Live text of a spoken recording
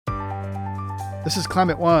This is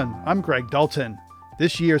Climate One. I'm Greg Dalton.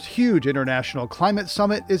 This year's huge international climate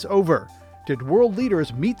summit is over. Did world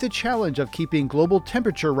leaders meet the challenge of keeping global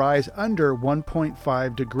temperature rise under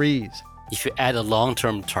 1.5 degrees? If you add a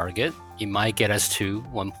long-term target, it might get us to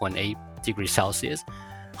 1.8 degrees Celsius.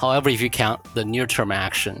 However, if you count the near-term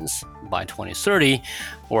actions by 2030,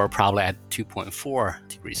 we're probably at 2.4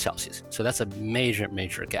 degrees Celsius. So that's a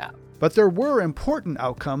major gap. But there were important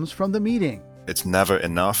outcomes from the meeting. It's never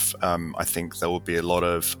enough. I think there will be a lot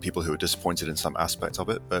of people who are disappointed in some aspects of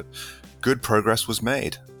it, but good progress was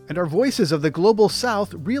made. And are voices of the global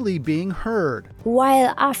south really being heard?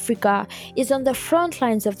 While Africa is on the front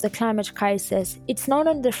lines of the climate crisis, it's not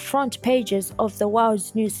on the front pages of the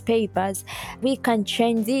world's newspapers. We can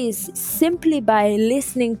change this simply by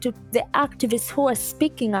listening to the activists who are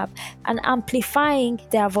speaking up and amplifying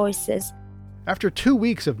their voices. After 2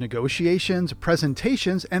 weeks of negotiations,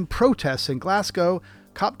 presentations, and protests in Glasgow,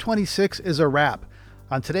 COP26 is a wrap.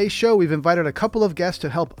 On today's show, we've invited a couple of guests to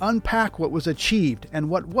help unpack what was achieved and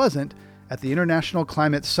what wasn't at the International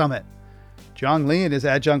Climate Summit. Zhang Lian is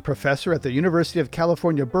adjunct professor at the University of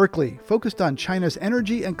California, Berkeley, focused on China's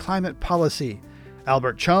energy and climate policy.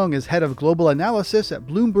 Albert Chung is head of global analysis at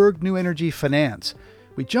Bloomberg New Energy Finance.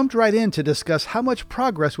 We jumped right in to discuss how much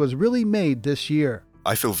progress was really made this year.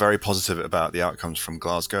 I feel very positive about the outcomes from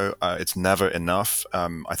Glasgow. It's never enough.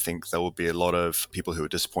 I think there will be a lot of people who are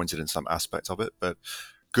disappointed in some aspects of it, but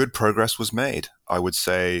good progress was made. I would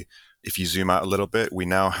say if you zoom out a little bit, we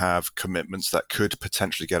now have commitments that could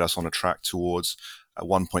potentially get us on a track towards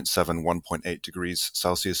 1.7, 1.8 degrees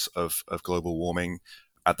Celsius of global warming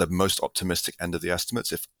at the most optimistic end of the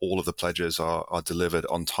estimates, if all of the pledges are delivered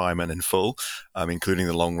on time and in full, including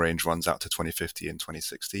the long range ones out to 2050 and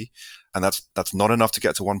 2060. And that's not enough to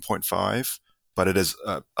get to 1.5, but it is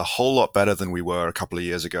a whole lot better than we were a couple of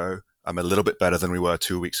years ago, a little bit better than we were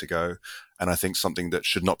 2 weeks ago. And I think something that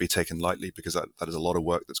should not be taken lightly, because that is a lot of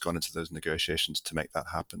work that's gone into those negotiations to make that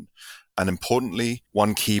happen. And importantly,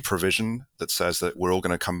 one key provision that says that we're all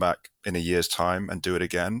going to come back in a year's time and do it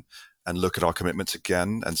again, and look at our commitments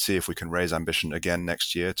again and see if we can raise ambition again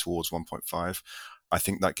next year towards 1.5. I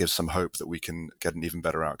think that gives some hope that we can get an even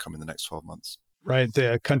better outcome in the next 12 months. Right.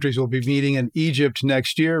 The countries will be meeting in Egypt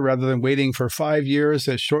next year rather than waiting for 5 years,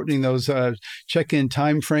 shortening those check-in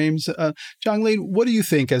timeframes. Zhang Lian, what do you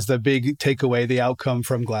think as the big takeaway, the outcome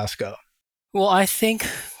from Glasgow? Well, I think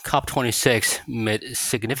COP26 made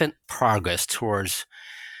significant progress towards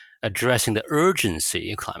addressing the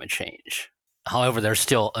urgency of climate change. However, there's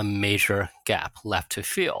still a major gap left to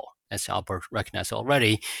fill. As Albert recognized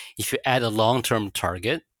already, if you add a long-term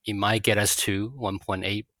target, it might get us to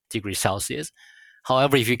 1.8 degrees Celsius.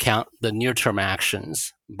 However, if you count the near-term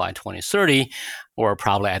actions by 2030, we're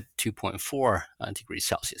probably at 2.4 degrees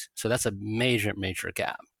Celsius. So that's a major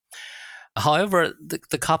gap. However, the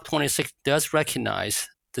COP26 does recognize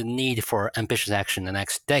the need for ambitious action in the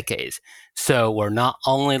next decades. So we're not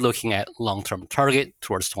only looking at long-term target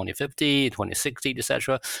towards 2050, 2060,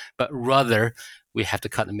 etc., but rather we have to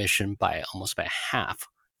cut emission by almost by half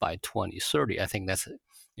by 2030. I think that's an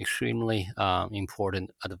extremely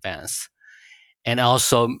important advance. And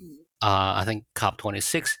also, I think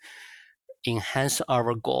COP26 enhanced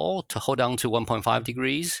our goal to hold on to 1.5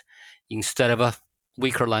 degrees instead of a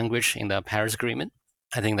weaker language in the Paris Agreement.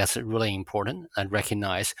 I think that's really important, and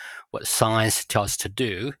recognize what science tells us to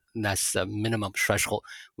do. And that's the minimum threshold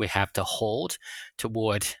we have to hold to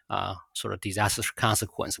avoid sort of disastrous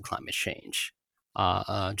consequence of climate change.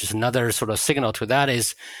 Just another sort of signal to that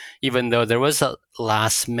is, even though there was a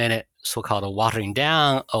last minute so-called watering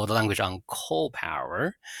down of the language on coal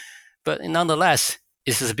power, but nonetheless,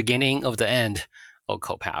 this is the beginning of the end of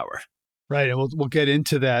coal power. Right, and we'll get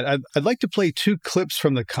into that. I'd like to play 2 clips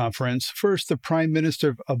from the conference. First, the Prime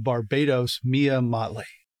Minister of Barbados, Mia Mottley.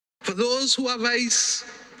 For those who have eyes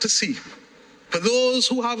to see, for those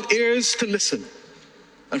who have ears to listen,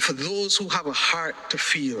 and for those who have a heart to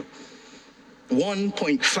feel,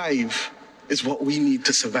 1.5 is what we need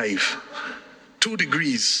to survive. 2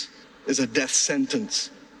 degrees is a death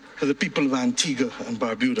sentence for the people of Antigua and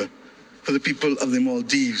Barbuda, for the people of the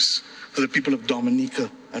Maldives, for the people of Dominica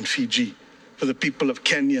and Fiji, for the people of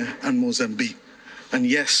Kenya and Mozambique, and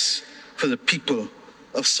yes, for the people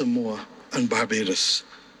of Samoa and Barbados.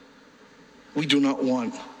 We do not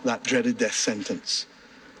want that dreaded death sentence.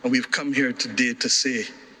 And we've come here today to say,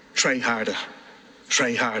 try harder,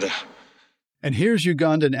 try harder. And here's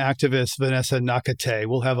Ugandan activist Vanessa Nakate.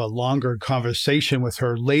 We'll have a longer conversation with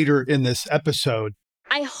her later in this episode.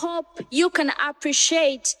 I hope you can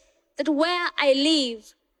appreciate that where I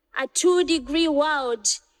live, a 2-degree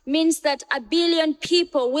world means that 1 billion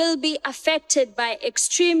people will be affected by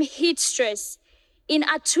extreme heat stress In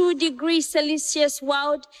a 2 degrees Celsius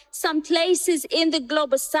world, some places in the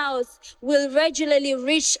global south will regularly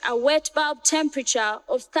reach a wet bulb temperature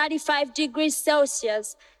of 35 degrees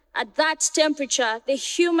Celsius. At that temperature, the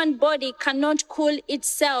human body cannot cool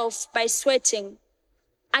itself by sweating.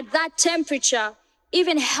 At that temperature,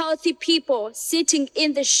 even healthy people sitting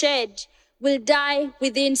in the shade will die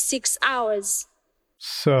within 6 hours.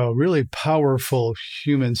 So really powerful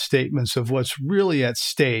human statements of what's really at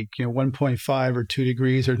stake. 1.5 or 2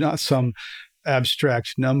 degrees are not some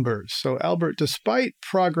abstract numbers. So Albert, despite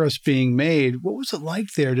progress being made, what was it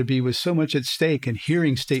like there to be with so much at stake and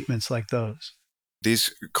hearing statements like those?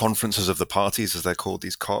 These conferences of the parties, as they're called,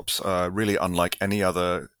 these COPs, are really unlike any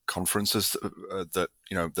other conferences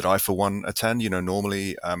that I, for one, attend.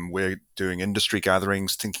 Normally we're doing industry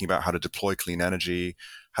gatherings, thinking about how to deploy clean energy,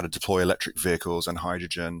 how to deploy electric vehicles and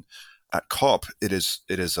hydrogen. At COP, it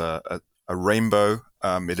is a rainbow.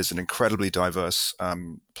 It is an incredibly diverse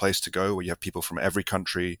place to go, where you have people from every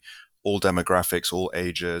country, all demographics, all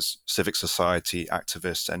ages, civic society,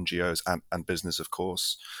 activists, NGOs, and business, of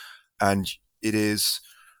course. And it is,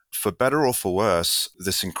 for better or for worse,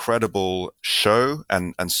 this incredible show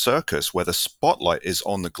and circus where the spotlight is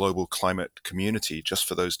on the global climate community just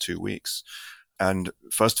for those 2 weeks. And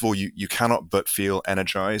first of all, you cannot but feel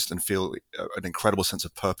energized and feel an incredible sense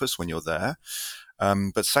of purpose when you're there.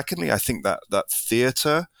 But secondly, I think that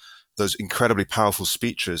theater, those incredibly powerful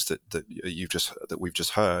speeches that we've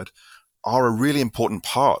just heard, are a really important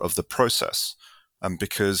part of the process.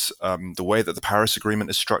 Because the way that the Paris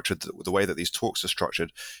Agreement is structured, the way that these talks are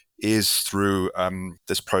structured, is through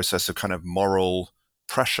this process of kind of moral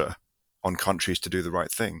pressure on countries to do the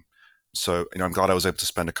right thing. So, I'm glad I was able to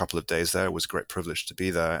spend a couple of days there. It was a great privilege to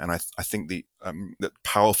be there. And I think that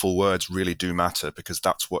powerful words really do matter, because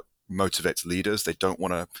that's what motivates leaders. They don't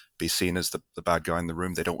want to be seen as the bad guy in the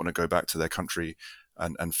room. They don't want to go back to their country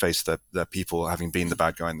and face their people having been the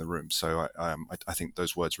bad guy in the room. So I think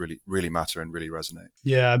those words really, really matter and really resonate.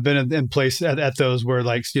 Yeah, I've been in place at those where,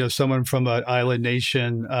 like, someone from an island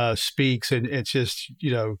nation speaks, and it's just,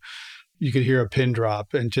 you could hear a pin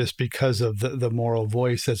drop, and just because of the moral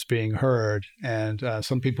voice that's being heard. And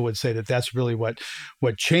some people would say that that's really what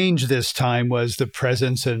changed this time, was the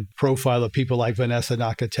presence and profile of people like Vanessa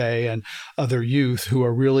Nakate and other youth who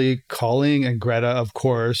are really calling, and Greta, of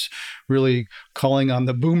course, really calling on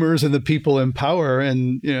the boomers and the people in power,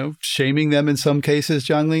 and, shaming them in some cases.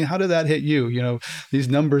 Jiangling, how did that hit you? These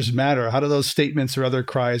numbers matter. How do those statements or other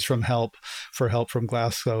cries for help from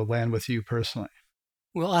Glasgow land with you personally?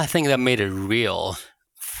 Well, I think that made it real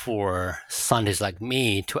for scientists like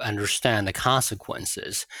me to understand the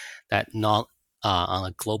consequences, that not on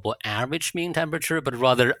a global average mean temperature, but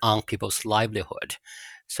rather on people's livelihood.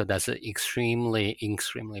 So that's an extremely,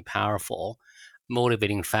 extremely powerful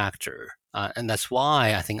motivating factor. And that's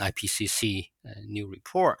why I think IPCC new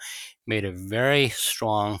report made a very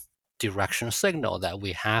strong direction signal that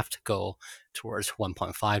we have to go towards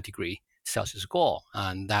 1.5 degree Celsius goal,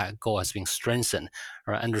 and that goal has been strengthened.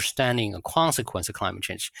 Our understanding of consequence of climate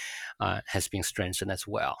change has been strengthened as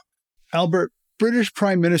well. Albert, British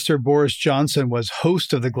Prime Minister Boris Johnson was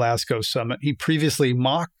host of the Glasgow summit. He previously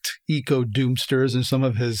mocked eco-doomsters in some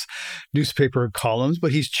of his newspaper columns,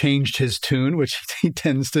 but he's changed his tune, which he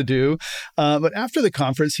tends to do. But after the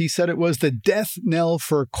conference, he said it was the death knell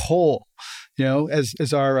for coal.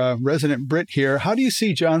 As our resident Brit here, how do you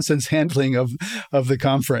see Johnson's handling of the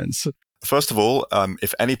conference? First of all,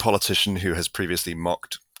 if any politician who has previously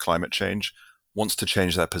mocked climate change wants to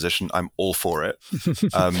change their position, I'm all for it.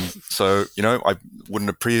 So, I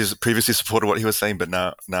wouldn't have previously supported what he was saying, but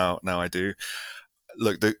now I do.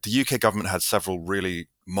 Look, the UK government had several really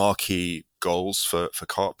marquee goals for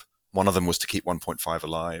COP. One of them was to keep 1.5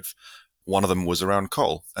 alive. One of them was around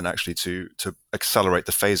coal, and actually to accelerate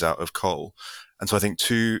the phase out of coal. And so I think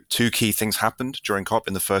two key things happened during COP.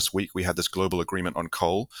 In the first week, we had this global agreement on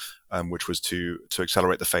coal, which was to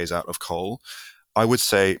accelerate the phase out of coal. I would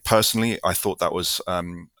say, personally, I thought that was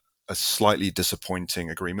a slightly disappointing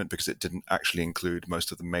agreement, because it didn't actually include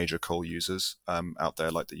most of the major coal users out there,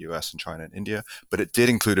 like the US and China and India. But it did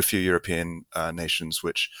include a few European nations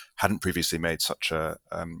which hadn't previously made such a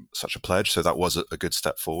pledge. So that was a good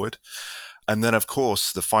step forward. And then, of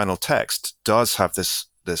course, the final text does have this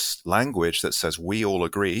language that says we all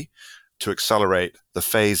agree to accelerate the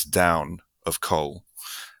phase down of coal.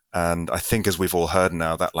 And I think, as we've all heard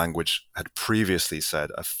now, that language had previously said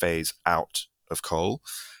a phase out of coal.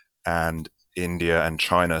 And India and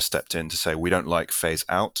China stepped in to say, we don't like phase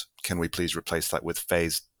out. Can we please replace that with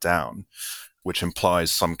phase down? Which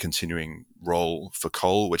implies some continuing role for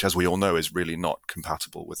coal, which, as we all know, is really not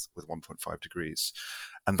compatible with 1.5 degrees.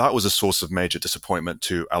 And that was a source of major disappointment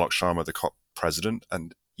to Alok Sharma, the COP president.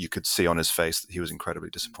 And you could see on his face that he was incredibly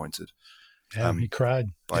disappointed. Yeah, he cried.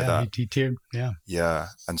 By yeah, that. He teared. Yeah. Yeah.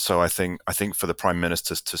 And so I think for the prime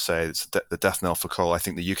minister to say it's the death knell for coal, I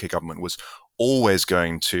think the UK government was always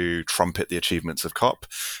going to trumpet the achievements of COP.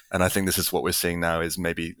 And I think this is what we're seeing now, is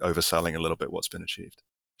maybe overselling a little bit what's been achieved.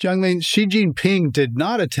 Jianglin, Xi Jinping did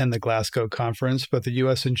not attend the Glasgow conference, but the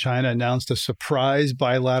U.S. and China announced a surprise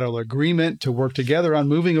bilateral agreement to work together on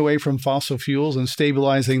moving away from fossil fuels and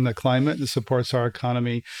stabilizing the climate that supports our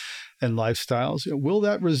economy and lifestyles. Will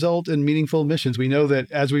that result in meaningful emissions? We know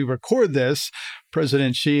that as we record this,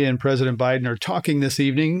 President Xi and President Biden are talking this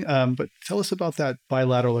evening, but tell us about that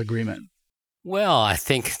bilateral agreement. Well, I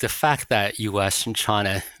think the fact that U.S. and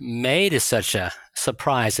China made such a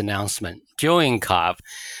surprise announcement during COP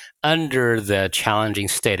under the challenging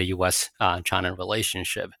state of U.S.-China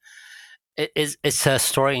relationship, it's a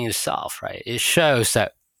story in itself, right? It shows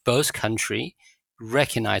that both countries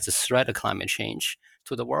recognize the threat of climate change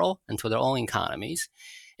to the world and to their own economies,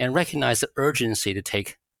 and recognize the urgency to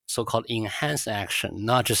take so-called enhanced action,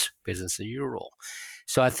 not just business as usual.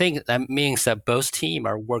 So I think that means that both teams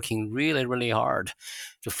are working really, really hard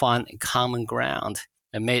to find common ground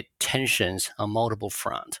amid tensions on multiple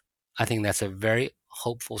fronts. I think that's a very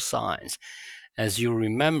hopeful sign. As you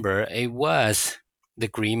remember, it was the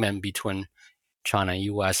agreement between China and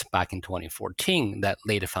U.S. back in 2014 that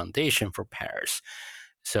laid the foundation for Paris.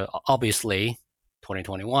 So obviously,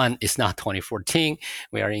 2021 is not 2014.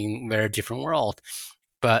 We are in a very different world.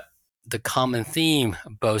 But the common theme,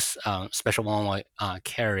 both Special Envoy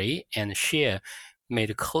Kerry and Xi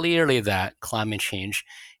made clearly that climate change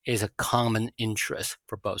is a common interest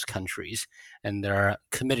for both countries, and they're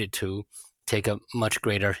committed to take a much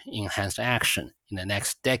greater enhanced action in the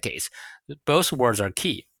next decades. Both words are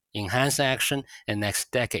key: enhanced action and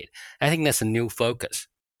next decade. I think that's a new focus.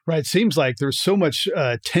 Right. Seems like there's so much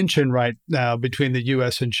tension right now between the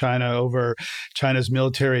U.S. and China over China's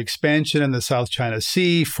military expansion in the South China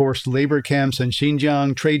Sea, forced labor camps in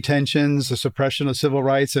Xinjiang, trade tensions, the suppression of civil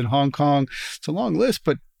rights in Hong Kong. It's a long list,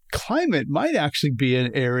 but climate might actually be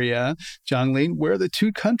an area, Jianglin, where the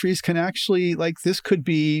two countries can actually, this could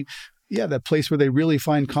be that place where they really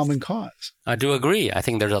find common cause. I do agree. I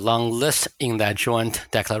think there's a long list in that joint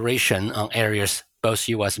declaration on areas both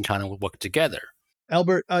U.S. and China will work together.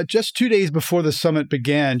 Albert, just 2 days before the summit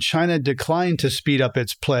began, China declined to speed up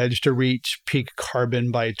its pledge to reach peak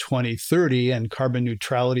carbon by 2030 and carbon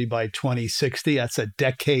neutrality by 2060. That's a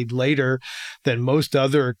decade later than most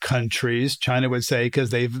other countries, China would say,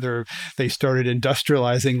 because they started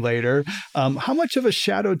industrializing later. How much of a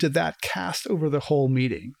shadow did that cast over the whole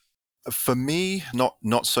meeting? For me,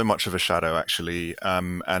 not so much of a shadow, actually,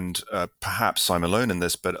 and perhaps I'm alone in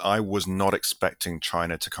this, but I was not expecting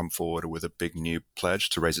China to come forward with a big new pledge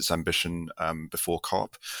to raise its ambition before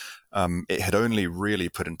COP. It had only really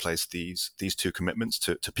put in place these two commitments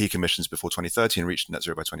to peak emissions before 2030 and reach net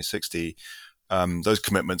zero by 2060. Those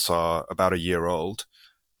commitments are about a year old,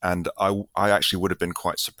 and I actually would have been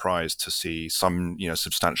quite surprised to see some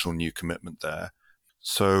substantial new commitment there.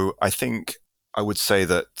 So I would say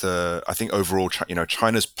that I think overall,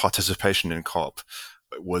 China's participation in COP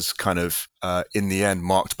was kind of in the end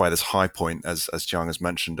marked by this high point, as Jiang has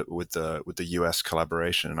mentioned, with the US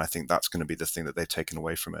collaboration, and I think that's going to be the thing that they've taken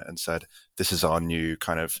away from it and said, this is our new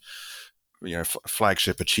kind of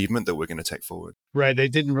flagship achievement that we're going to take forward. Right. They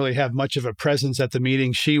didn't really have much of a presence at the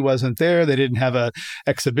meeting. Xi wasn't there. They didn't have an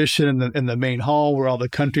exhibition in the main hall where all the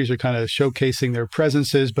countries are kind of showcasing their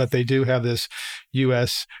presences, but they do have this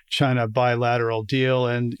U.S.-China bilateral deal.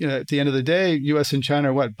 And at the end of the day, U.S. and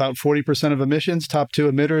China are about 40% of emissions, top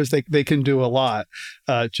two emitters. They can do a lot,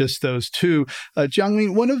 just those two.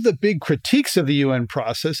 Jianglin, one of the big critiques of the UN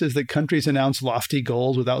process is that countries announce lofty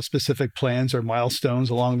goals without specific plans or milestones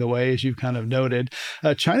along the way, as you've kind of noted.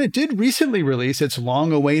 China did recently release its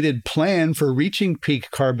long-awaited plan for reaching peak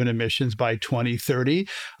carbon emissions by 2030.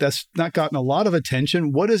 That's not gotten a lot of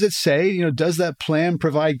attention. What does it say? Does that plan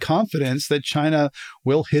provide confidence that China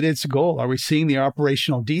will hit its goal? Are we seeing the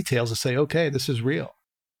operational details to say, okay, this is real?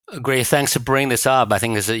 Great. Thanks for bringing this up. I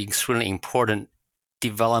think it's an extremely important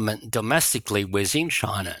development domestically within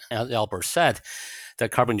China. As Albert said, the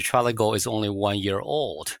carbon neutrality goal is only 1 year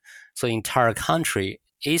old. So the entire country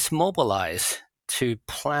is mobilized to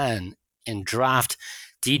plan and draft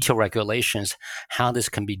detailed regulations how this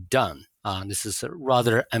can be done. This is a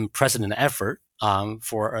rather unprecedented effort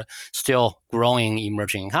for a still growing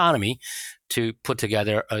emerging economy to put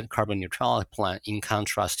together a carbon neutrality plan, in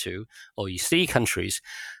contrast to OECD countries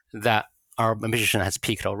that our emission has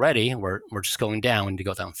peaked already. We're just going down. We need to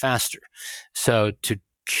go down faster. So to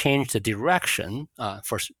change the direction,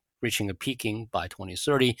 first reaching a peaking by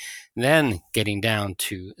 2030, then getting down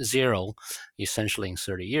to zero essentially in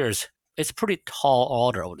 30 years, it's a pretty tall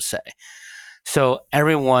order, I would say. So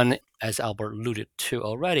everyone, as Albert alluded to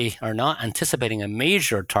already, are not anticipating a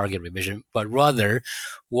major target revision, but rather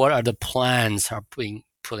what are the plans are being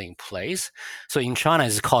put in place. So in China,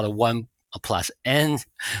 it's called a 1+N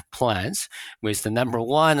plans, with the number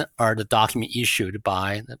one are the document issued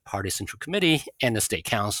by the Party Central Committee and the State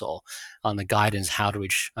Council on the guidance how to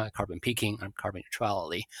reach carbon peaking and carbon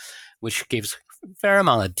neutrality, which gives a fair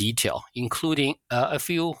amount of detail, including a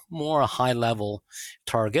few more high-level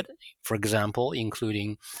target, for example,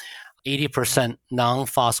 including 80%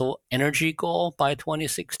 non-fossil energy goal by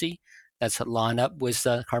 2060. That's lined up with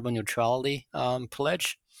the carbon neutrality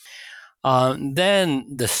pledge.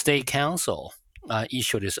 Then the State Council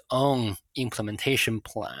issued its own implementation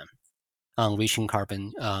plan on reaching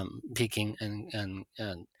carbon peaking and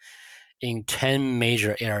in 10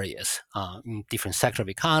 major areas in different sectors of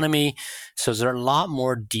economy. So there are a lot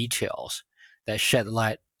more details that shed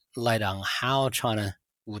light on how China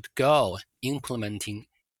would go implementing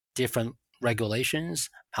different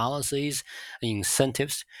regulations, policies,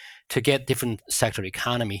 incentives to get different sector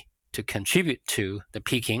economy to contribute to the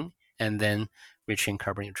peaking and then reaching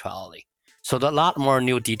carbon neutrality. So there are a lot more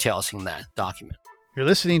new details in that document. You're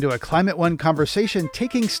listening to a Climate One conversation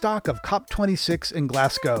taking stock of COP26 in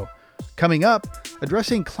Glasgow. Coming up,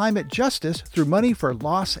 addressing climate justice through money for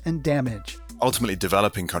loss and damage. Ultimately,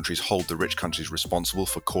 developing countries hold the rich countries responsible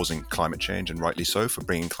for causing climate change, and rightly so, for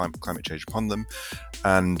bringing climate change upon them.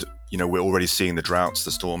 And, we're already seeing the droughts,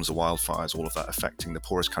 the storms, the wildfires, all of that affecting the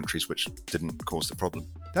poorest countries, which didn't cause the problem.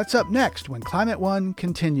 That's up next when Climate One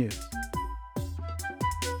continues.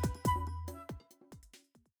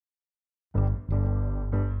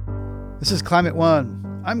 This is Climate One.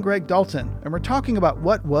 I'm Greg Dalton, and we're talking about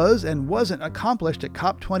what was and wasn't accomplished at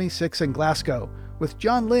COP26 in Glasgow with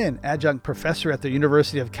John Lin, adjunct professor at the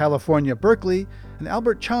University of California, Berkeley, and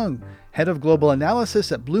Albert Chung, head of global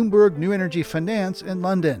analysis at Bloomberg New Energy Finance in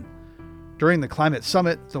London. During the climate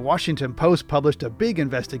summit, the Washington Post published a big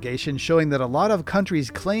investigation showing that a lot of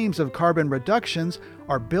countries' claims of carbon reductions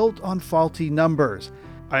are built on faulty numbers.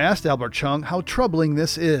 I asked Albert Chung how troubling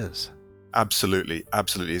this is. Absolutely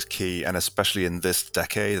is key, and especially in this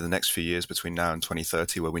decade, the next few years between now and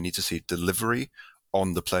 2030, where we need to see delivery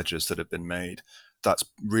on the pledges that have been made. That's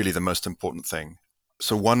really the most important thing.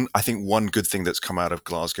 So I think one good thing that's come out of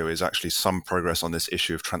Glasgow is actually some progress on this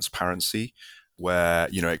issue of transparency, where,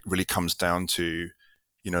 it really comes down to,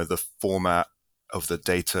 the format of the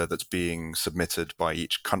data that's being submitted by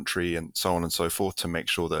each country and so on and so forth, to make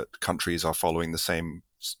sure that countries are following the same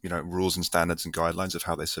rules and standards and guidelines of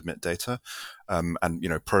how they submit data.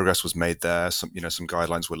 And progress was made there. Some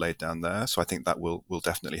guidelines were laid down there. So I think that will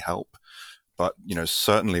definitely help. But,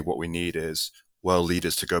 certainly what we need is world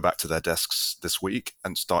leaders to go back to their desks this week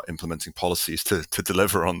and start implementing policies to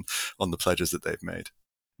deliver on the pledges that they've made.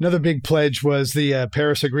 Another big pledge was the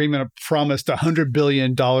Paris Agreement promised $100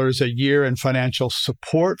 billion a year in financial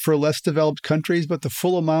support for less developed countries, but the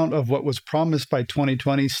full amount of what was promised by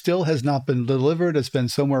 2020 still has not been delivered. It's been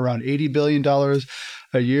somewhere around $80 billion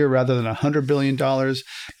a year rather than $100 billion.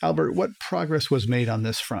 Albert, what progress was made on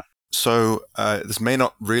this front? So this may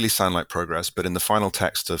not really sound like progress, but in the final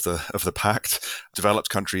text of the pact, developed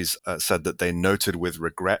countries said that they noted with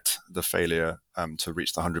regret the failure to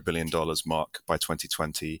reach the $100 billion mark by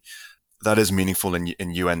 2020. That is meaningful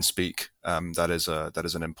in UN speak. That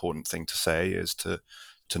is an important thing to say, is to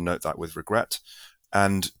note that with regret.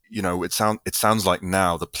 And it sounds like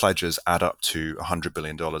now the pledges add up to $100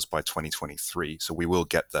 billion by 2023. So we will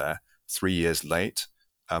get there 3 years late.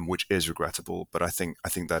 Which is regrettable, but I think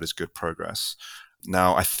that is good progress.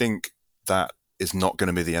 Now, I think that is not going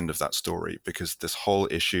to be the end of that story, because this whole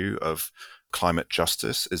issue of climate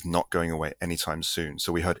justice is not going away anytime soon.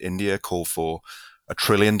 So we heard India call for $1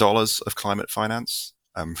 trillion of climate finance.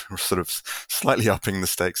 We're sort of slightly upping the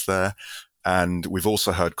stakes there. And we've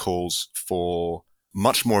also heard calls for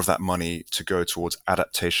much more of that money to go towards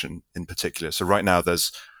adaptation in particular. So right now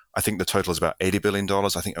I think the total is about $80 billion.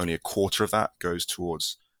 I think only a quarter of that goes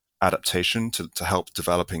towards adaptation to help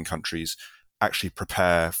developing countries actually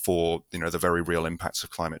prepare for, the very real impacts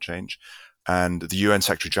of climate change. And the UN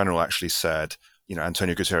Secretary General actually said,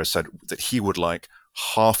 Antonio Guterres said that he would like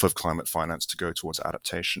half of climate finance to go towards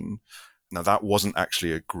adaptation. Now that wasn't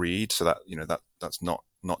actually agreed, so that, that's not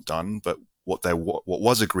done. But what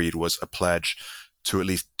was agreed was a pledge to at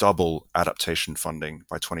least double adaptation funding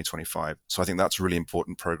by 2025. So I think that's really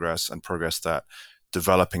important progress, and progress that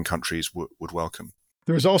developing countries would welcome.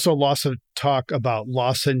 There was also lots of talk about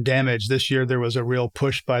loss and damage. This year, there was a real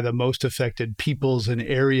push by the most affected peoples and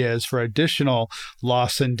areas for additional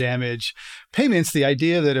loss and damage payments. The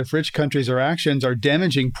idea that if rich countries or actions are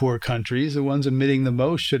damaging poor countries, the ones emitting the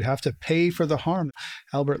most should have to pay for the harm.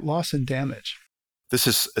 Albert, loss and damage.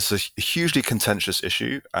 It's a hugely contentious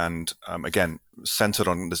issue, and again, centered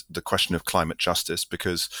on the question of climate justice,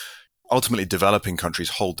 because ultimately developing countries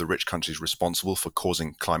hold the rich countries responsible for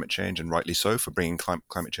causing climate change, and rightly so, for bringing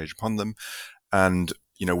climate change upon them. And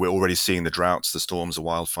we're already seeing the droughts, the storms, the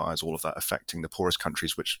wildfires, all of that affecting the poorest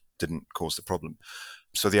countries, which didn't cause the problem.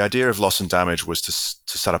 So the idea of loss and damage was to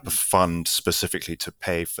set up a fund specifically to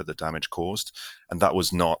pay for the damage caused. And that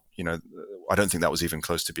was not, I don't think that was even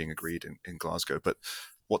close to being agreed in Glasgow. But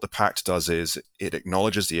what the pact does is it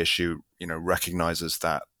acknowledges the issue, recognizes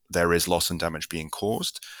that there is loss and damage being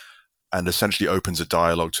caused, and essentially opens a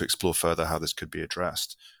dialogue to explore further how this could be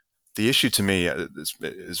addressed. The issue to me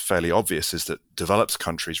is fairly obvious, is that developed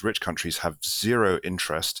countries, rich countries, have zero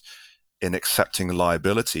interest in accepting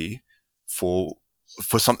liability for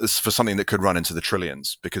something that could run into the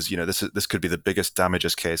trillions, because this could be the biggest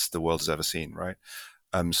damages case the world has ever seen, right?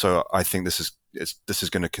 So I think this is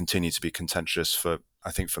going to continue to be contentious for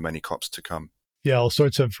many COPs to come. Yeah, all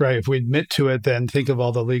sorts of, right. If we admit to it, then think of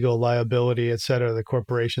all the legal liability, et cetera, the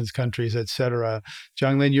corporations, countries, et cetera.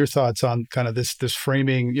 Zhang-Lin, your thoughts on kind of this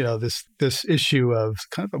framing, this issue of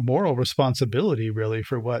kind of a moral responsibility, really,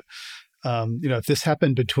 for what, if this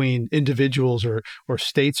happened between individuals or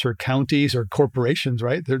states or counties or corporations,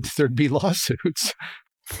 right, there'd be lawsuits.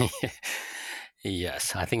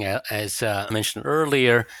 Yes, I think as I mentioned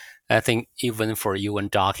earlier, I think even for UN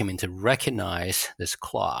document to recognize this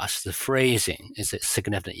clause, the phrasing is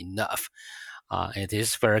significant enough. It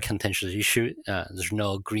is a very contentious issue. There's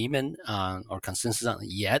no agreement or consensus on it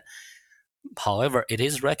yet. However, it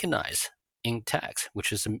is recognized in text,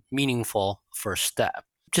 which is a meaningful first step.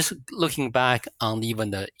 Just looking back on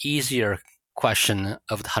even the easier question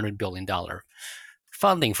of the $100 billion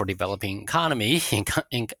funding for developing economy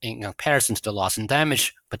in comparison to the loss and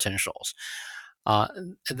damage potentials.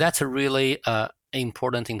 That's a really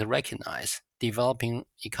important thing to recognize. Developing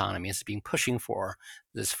economies have been pushing for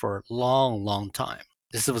this for a long, long time.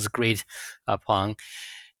 This was agreed upon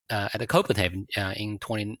at the Copenhagen in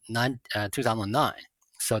 2009.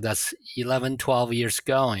 So that's 11, 12 years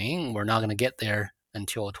going. We're not going to get there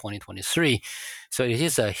until 2023. So it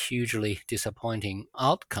is a hugely disappointing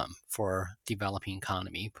outcome for developing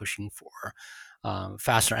economy, pushing for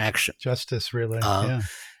faster action. Justice, really, yeah.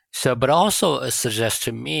 So, but also it suggests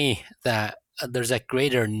to me that there's a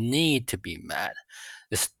greater need to be met.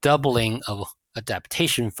 This doubling of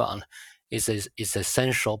adaptation fund is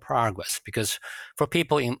essential progress, because for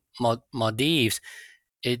people in Maldives,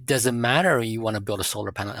 it doesn't matter if you want to build a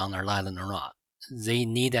solar panel on their island or not. They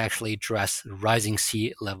need to actually address rising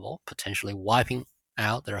sea level, potentially wiping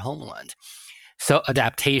out their homeland. So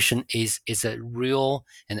adaptation is a real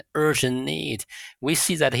and urgent need. We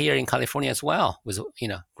see that here in California as well, with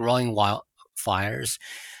growing wildfires,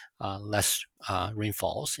 less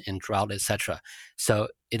rainfalls, and drought, etc. So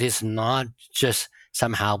it is not just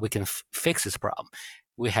somehow we can fix this problem.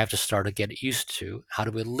 We have to start to get used to how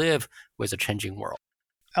do we live with a changing world.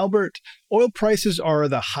 Albert, oil prices are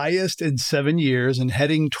the highest in 7 years and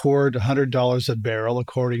heading toward $100 a barrel,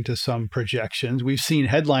 according to some projections. We've seen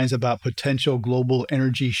headlines about potential global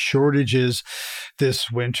energy shortages this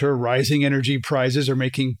winter. Rising energy prices are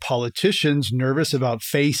making politicians nervous about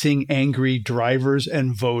facing angry drivers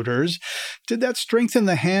and voters. Did that strengthen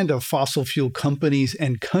the hand of fossil fuel companies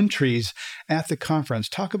and countries at the conference?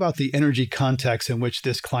 Talk about the energy context in which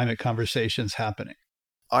this climate conversation is happening.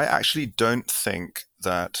 I actually don't think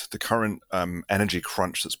that the current energy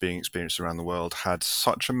crunch that's being experienced around the world had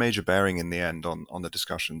such a major bearing in the end on the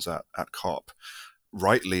discussions at COP.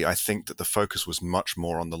 Rightly, I think that the focus was much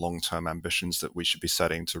more on the long-term ambitions that we should be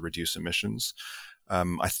setting to reduce emissions.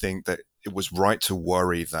 I think that it was right to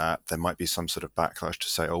worry that there might be some sort of backlash to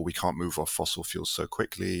say, oh, we can't move off fossil fuels so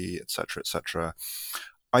quickly, et cetera, et cetera.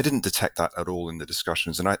 I didn't detect that at all in the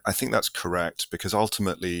discussions. And I think that's correct, because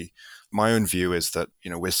ultimately my own view is that,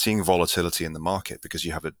 we're seeing volatility in the market because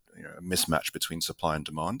you have a mismatch between supply and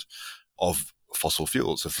demand of fossil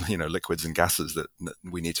fuels, of, liquids and gases that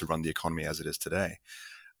we need to run the economy as it is today.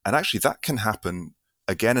 And actually that can happen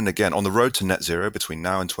again and again on the road to net zero between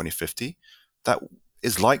now and 2050. That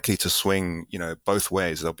is likely to swing, both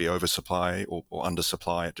ways. There'll be oversupply or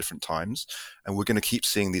undersupply at different times. And we're going to keep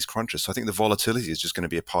seeing these crunches. So I think the volatility is just going to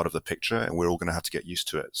be a part of the picture, and we're all going to have to get used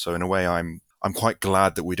to it. So in a way, I'm quite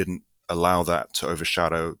glad that we didn't allow that to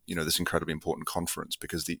overshadow, this incredibly important conference,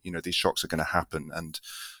 because these shocks are going to happen. And,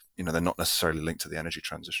 they're not necessarily linked to the energy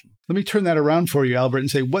transition. Let me turn that around for you, Albert, and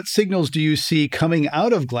say, what signals do you see coming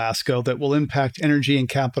out of Glasgow that will impact energy and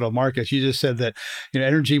capital markets? You just said that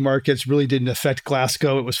energy markets really didn't affect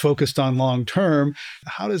Glasgow. It was focused on long term.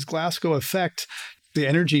 How does Glasgow affect the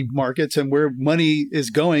energy markets and where money is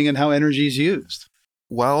going and how energy is used?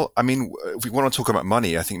 Well, I mean, if we want to talk about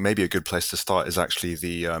money, I think maybe a good place to start is actually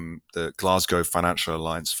the Glasgow Financial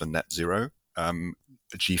Alliance for Net Zero,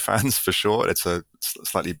 GFANZ for short. It's a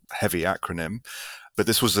slightly heavy acronym. But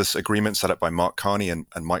this agreement set up by Mark Carney and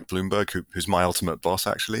Mike Bloomberg, who's my ultimate boss,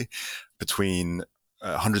 actually, between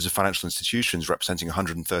hundreds of financial institutions representing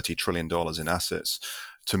 $130 trillion in assets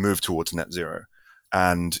to move towards net zero.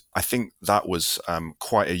 And I think that was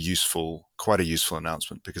quite a useful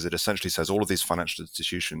announcement, because it essentially says all of these financial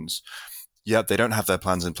institutions, they don't have their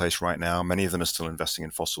plans in place right now. Many of them are still investing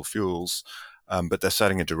in fossil fuels, but they're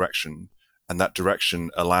setting a direction, and that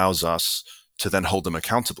direction allows us to then hold them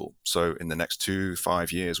accountable. So in the next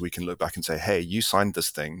 2-5 years, we can look back and say, hey, you signed this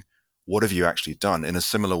thing. What have you actually done? In a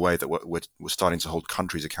similar way that we're starting to hold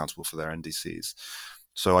countries accountable for their NDCs.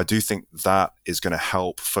 So I do think that is going to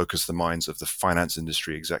help focus the minds of the finance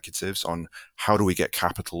industry executives on how do we get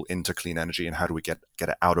capital into clean energy and how do we get it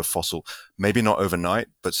out of fossil, maybe not overnight,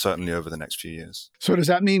 but certainly over the next few years. So does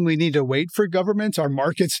that mean we need to wait for governments? Are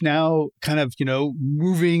markets now kind of,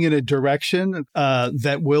 moving in a direction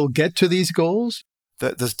that will get to these goals?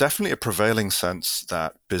 There's definitely a prevailing sense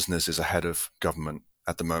that business is ahead of government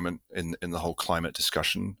at the moment in the whole climate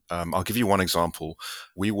discussion. I'll give you one example.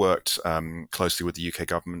 We worked closely with the UK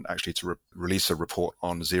government actually to release a report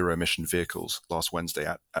on zero emission vehicles last Wednesday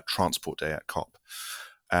at Transport Day at COP.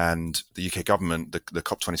 And the UK government, the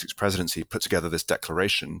COP26 presidency, put together this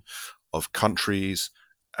declaration of countries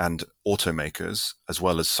and automakers, as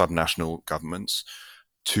well as subnational governments,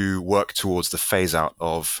 to work towards the phase out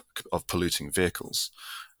of polluting vehicles.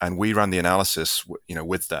 And we ran the analysis,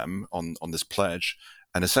 with them on this pledge,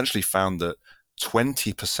 and essentially found that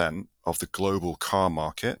 20% of the global car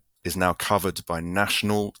market is now covered by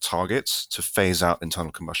national targets to phase out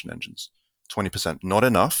internal combustion engines. 20%, not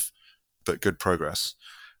enough, but good progress.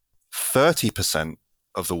 30%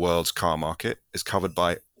 of the world's car market is covered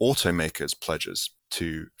by automakers' pledges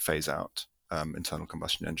to phase out internal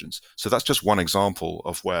combustion engines. So that's just one example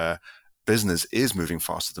of where business is moving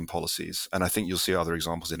faster than policies. And I think you'll see other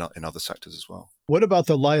examples in other sectors as well. What about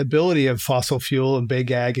the liability of fossil fuel and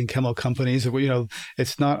big ag and chemical companies?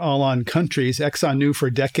 It's not all on countries. Exxon knew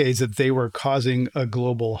for decades that they were causing a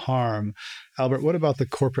global harm. Albert, what about the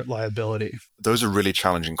corporate liability? Those are really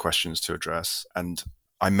challenging questions to address. And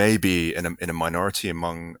I may be in a minority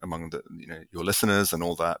among the, your listeners and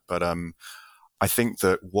all that, but I think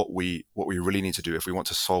that what we really need to do if we want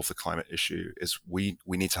to solve the climate issue is we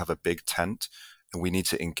need to have a big tent, and we need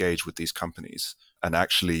to engage with these companies and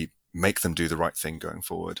actually make them do the right thing going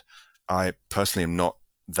forward. I personally am not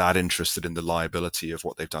that interested in the liability of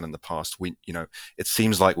what they've done in the past. It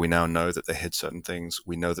seems like we now know that they hid certain things.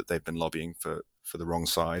 We know that they've been lobbying for the wrong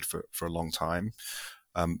side for a long time.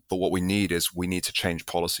 But what we need to change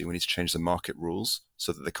policy. We need to change the market rules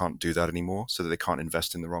so that they can't do that anymore, so that they can't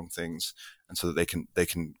invest in the wrong things, and so that they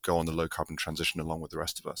can go on the low carbon transition along with the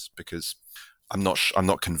rest of us. Because I'm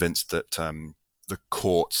not convinced that the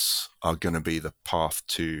courts are going to be the path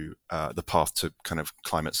to kind of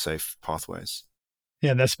climate safe pathways.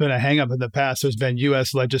 Yeah, that's been a hang-up in the past. There's been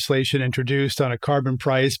U.S. legislation introduced on a carbon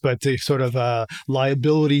price, but the sort of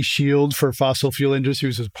liability shield for fossil fuel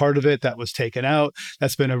industries was part of it. That was taken out.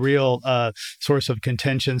 That's been a real source of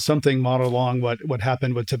contention, something modeled along what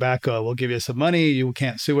happened with tobacco. We'll give you some money. You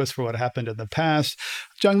can't sue us for what happened in the past.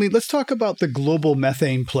 Zhongli, let's talk about the global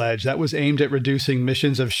methane pledge. That was aimed at reducing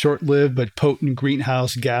emissions of short-lived but potent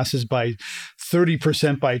greenhouse gases by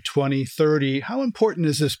 30% by 2030. How important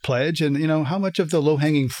is this pledge? And, how much of the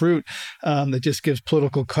low-hanging fruit that just gives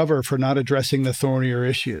political cover for not addressing the thornier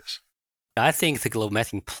issues? I think the Global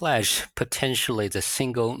Methane Pledge potentially the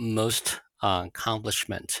single most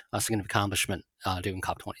significant accomplishment during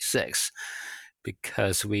COP26,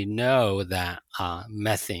 because we know that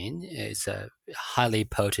methane is a highly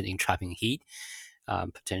potent in trapping heat,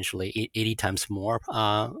 potentially 80 times more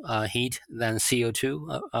heat than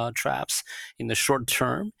CO2 traps in the short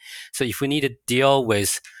term. So if we need to deal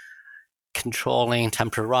with controlling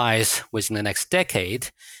temperature rise within the next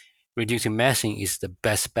decade, reducing methane is the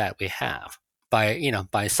best bet we have.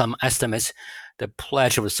 By some estimates, the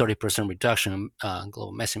pledge of a 30% reduction in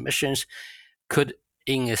global methane emissions could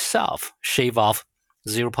in itself shave off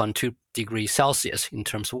zero point 0.2 degrees Celsius in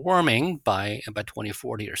terms of warming by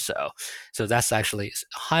 2040 or so. So that's actually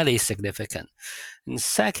highly significant. And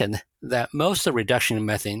second, that most of the reduction in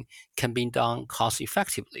methane can be done cost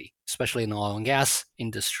effectively, especially in the oil and gas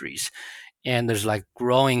industries. And there's like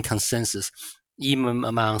growing consensus, even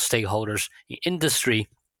among stakeholders in industry,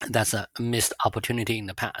 that's a missed opportunity in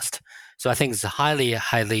the past. So I think it's highly,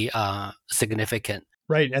 highly significant.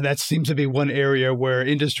 Right, and that seems to be one area where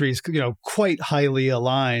industry is, quite highly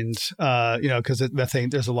aligned. Because methane,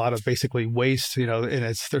 there's a lot of basically waste, and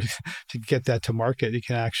it's to get that to market, you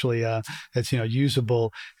can actually, it's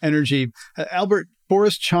usable energy. Albert,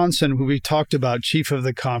 Boris Johnson, who we talked about, chief of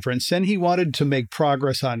the conference, said he wanted to make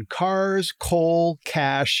progress on cars, coal,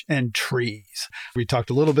 cash, and trees. We talked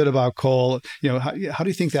a little bit about coal. How do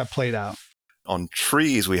you think that played out? On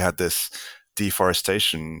trees, we had this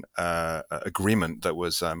deforestation agreement that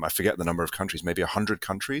was, I forget the number of countries, maybe 100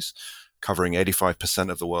 countries, covering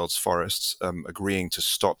 85% of the world's forests, agreeing to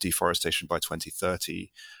stop deforestation by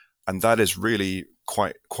 2030. And that is really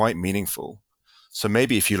quite meaningful. So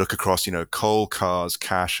maybe if you look across, coal, cars,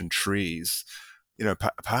 cash, and trees,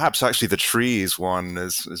 perhaps actually the trees one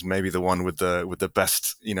is maybe the one with the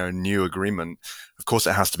best, new agreement. Of course,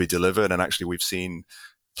 it has to be delivered, and actually we've seen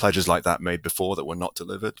pledges like that made before that were not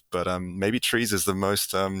delivered, but maybe trees is the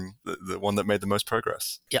most the one that made the most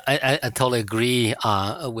progress. Yeah, I totally agree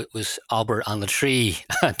with Albert on the tree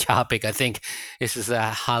topic. I think this is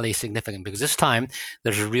highly significant because this time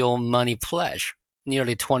there's a real money pledge,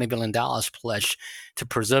 nearly $20 billion pledge to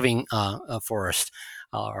preserving forest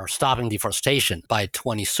or stopping deforestation by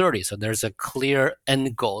 2030. So there's a clear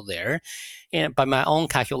end goal there. And by my own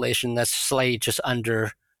calculation, that's slightly just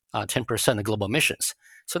under 10% of global emissions.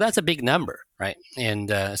 So that's a big number, right? And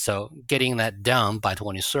so getting that done by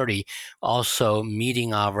 2030, also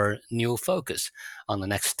meeting our new focus on the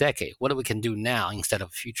next decade. What we can do now instead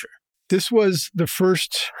of future. This was the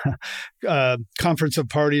first conference of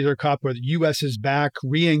parties or COP where the U.S. is back,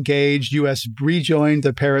 re-engaged. U.S. rejoined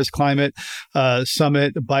the Paris Climate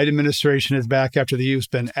Summit. The Biden administration is back after the U.S. has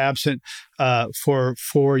been absent for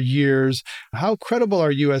 4 years. How credible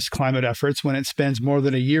are U.S. climate efforts when it spends more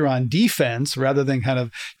than a year on defense rather than kind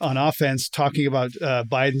of on offense, talking about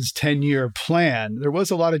Biden's 10-year plan? There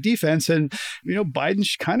was a lot of defense, and Biden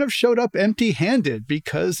kind of showed up empty-handed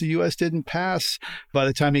because the U.S. didn't pass by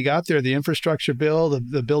the time he got there the infrastructure bill,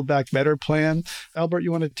 the Build Back Better plan. Albert,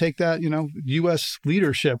 you want to take that? U.S.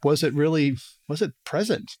 leadership, was it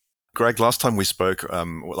present? Greg, last time we spoke,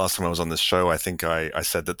 last time I was on this show, I think I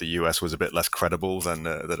said that the U.S. was a bit less credible than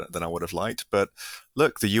I would have liked. But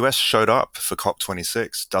look, the U.S. showed up for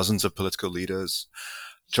COP26, dozens of political leaders.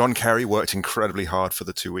 John Kerry worked incredibly hard for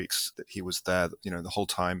the 2 weeks that he was there, the whole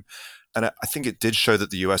time. And I think it did show that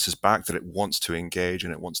the U.S. is back, that it wants to engage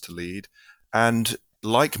and it wants to lead. And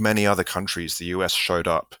like many other countries, the US showed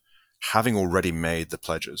up having already made the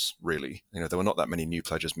pledges, really. There were not that many new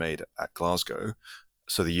pledges made at Glasgow.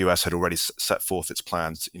 So the US had already set forth its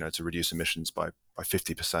plans, to reduce emissions by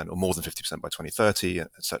 50% or more than 50% by 2030, et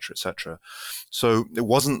cetera, et cetera. So it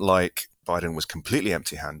wasn't like Biden was completely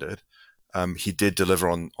empty-handed. He did deliver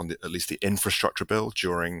on at least the infrastructure bill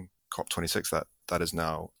during COP26. That is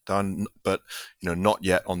now done, but not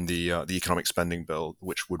yet on the economic spending bill,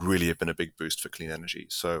 which would really have been a big boost for clean energy.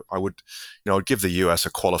 So I would give the US a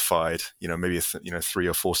qualified, maybe 3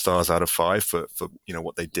 or 4 stars out of 5 for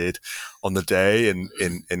what they did on the day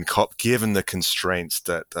in COP, given the constraints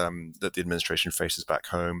that the administration faces back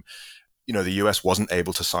home. The US wasn't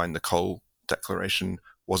able to sign the coal declaration,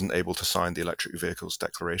 wasn't able to sign the electric vehicles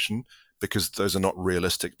declaration, because those are not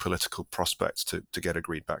realistic political prospects to get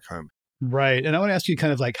agreed back home. Right. And I want to ask you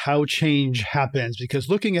kind of like how change happens, because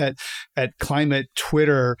looking at climate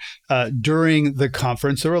Twitter during the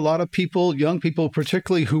conference, there were a lot of people, young people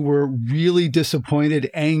particularly, who were really disappointed,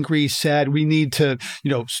 angry, sad. We need to,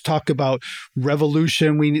 talk about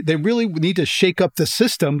revolution. They really need to shake up the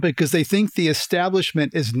system because they think the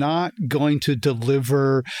establishment is not going to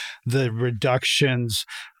deliver the reductions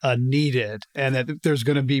needed, and that there's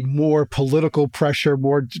going to be more political pressure.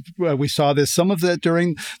 We saw this, some of that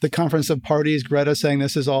during the conference of parties, Greta saying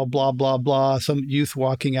this is all blah, blah, blah, some youth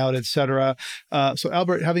walking out, etc. So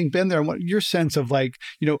Albert, having been there, what your sense of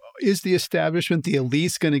is the establishment, the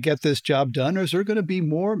elites going to get this job done, or is there going to be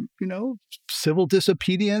more, civil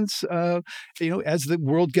disobedience? As the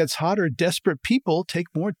world gets hotter, desperate people take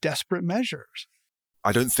more desperate measures.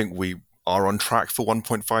 I don't think we are on track for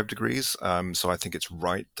 1.5 degrees. So I think it's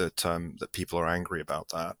right that that people are angry about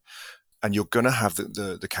that. And you're going to have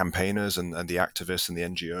the campaigners and the activists and the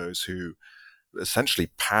NGOs who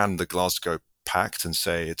essentially pan the Glasgow Pact and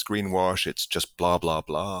say it's greenwash, it's just blah, blah,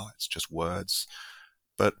 blah, it's just words.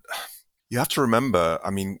 But you have to remember, I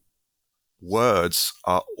mean, words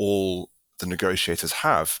are all the negotiators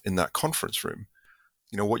have in that conference room.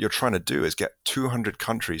 What you're trying to do is get 200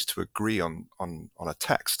 countries to agree on a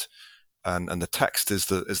text. And the text is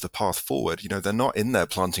the path forward. They're not in there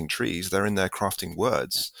planting trees, they're in there crafting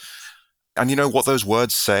words. And what those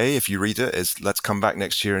words say, if you read it, is let's come back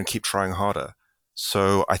next year and keep trying harder.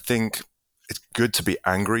 So I think it's good to be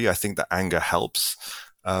angry. I think that anger helps.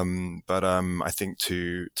 But I think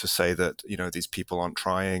to say that, these people aren't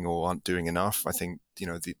trying or aren't doing enough, I think,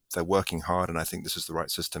 they're working hard, and I think this is the right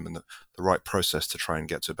system and the right process to try and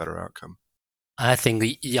get to a better outcome. I think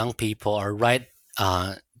the young people are right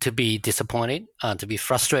to be disappointed, to be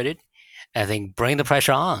frustrated. I think bring the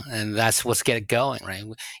pressure on, and that's what's get it going, right?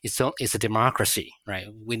 It's a democracy, right?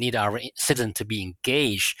 We need our citizens to be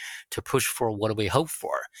engaged to push for what we hope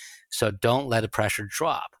for. So don't let the pressure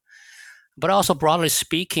drop. But also, broadly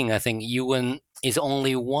speaking, I think UN is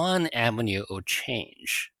only one avenue of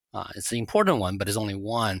change. It's an important one, but it's only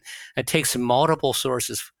one. It takes multiple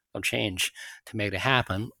sources of change to make it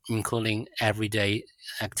happen, including everyday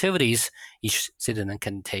activities each citizen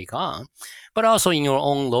can take on, but also in your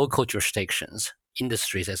own local jurisdictions,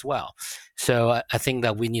 industries as well. So I think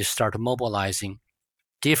that we need to start mobilizing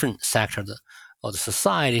different sectors of the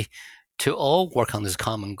society to all work on this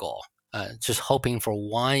common goal. Just hoping for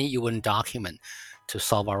one UN document to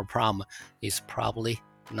solve our problem is probably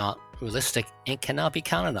not realistic and cannot be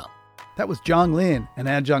counted on. That was Zhang Lin, an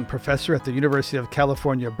adjunct professor at the University of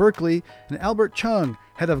California, Berkeley, and Albert Chung,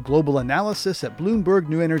 head of global analysis at Bloomberg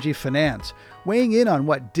New Energy Finance, weighing in on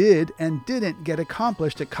what did and didn't get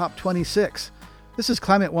accomplished at COP26. This is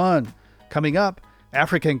Climate One. Coming up,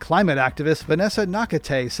 African climate activist Vanessa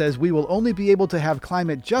Nakate says we will only be able to have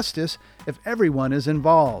climate justice if everyone is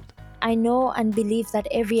involved. I know and believe that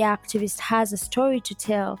every activist has a story to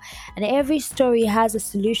tell, and every story has a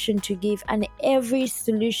solution to give, and every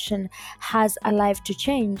solution has a life to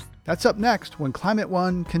change. That's up next when Climate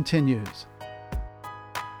One continues.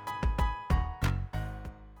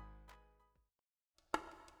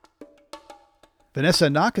 Vanessa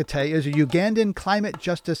Nakate is a Ugandan climate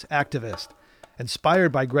justice activist.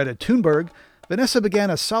 Inspired by Greta Thunberg, Vanessa began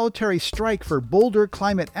a solitary strike for bolder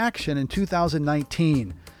climate action in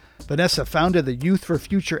 2019. Vanessa founded the Youth for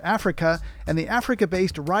Future Africa and the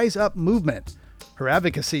Africa-based Rise Up movement. Her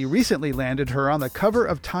advocacy recently landed her on the cover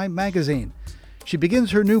of Time magazine. She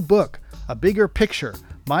begins her new book, A Bigger Picture,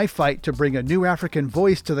 My Fight to Bring a New African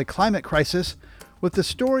Voice to the Climate Crisis, with the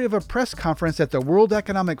story of a press conference at the World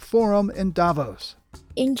Economic Forum in Davos.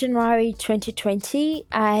 In January 2020,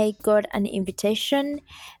 I got an invitation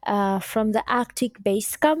from the Arctic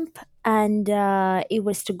Base Camp, and it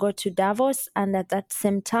was to go to Davos. And at that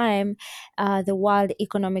same time, the World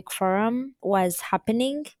Economic Forum was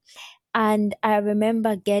happening. And I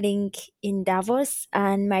remember getting in Davos,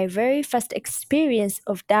 and my very first experience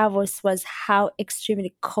of Davos was how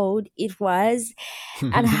extremely cold it was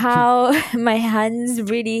and how my hands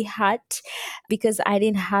really hurt because I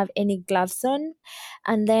didn't have any gloves on.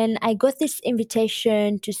 And then I got this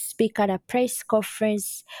invitation to speak at a press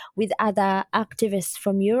conference with other activists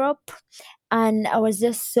from Europe. And I was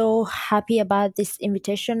just so happy about this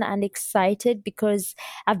invitation and excited because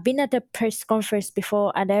I've been at a press conference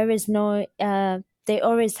before, and I always know they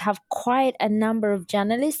always have quite a number of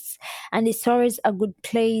journalists, and it's always a good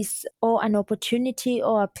place or an opportunity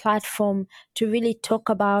or a platform to really talk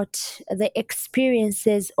about the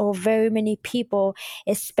experiences of very many people,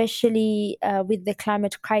 especially with the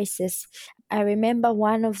climate crisis. I remember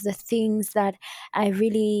one of the things that I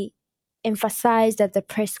really emphasized at the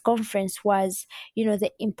press conference was,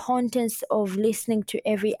 the importance of listening to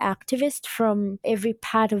every activist from every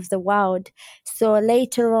part of the world. So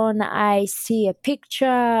later on, I see a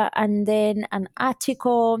picture and then an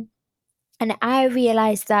article, and I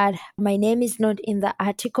realized that my name is not in the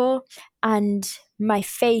article and my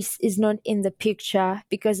face is not in the picture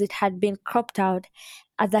because it had been cropped out.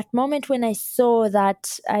 At that moment when I saw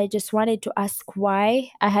that, I just wanted to ask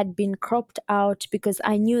why I had been cropped out, because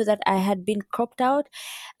I knew that I had been cropped out.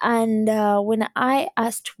 And when I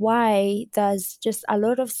asked why, there's just a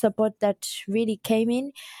lot of support that really came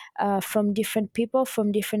in from different people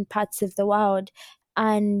from different parts of the world.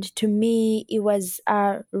 And to me, it was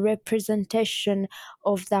a representation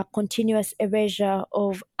of the continuous erasure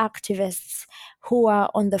of activists who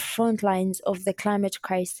are on the front lines of the climate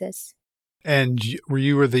crisis. And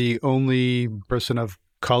you were the only person of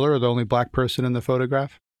color or the only Black person in the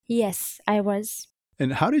photograph? Yes, I was.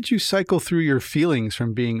 And how did you cycle through your feelings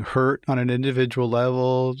from being hurt on an individual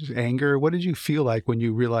level, anger? What did you feel like when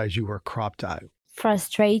you realized you were cropped out?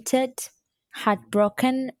 Frustrated,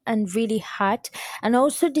 heartbroken and really hurt, and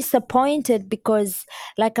also disappointed because,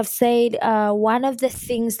 like I've said, one of the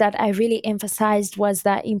things that I really emphasized was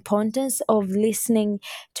the importance of listening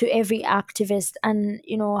to every activist, and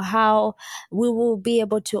how we will be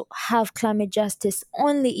able to have climate justice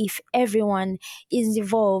only if everyone is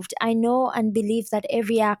involved. I know and believe that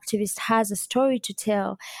every activist has a story to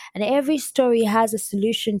tell, and every story has a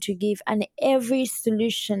solution to give, and every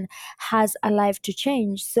solution has a life to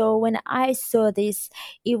change. So when I saw this,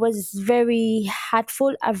 it was a very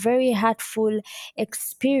hurtful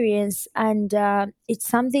experience, and it's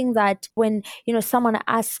something that when someone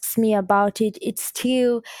asks me about it, it's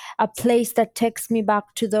still a place that takes me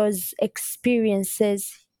back to those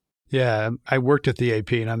experiences. Yeah, I worked at the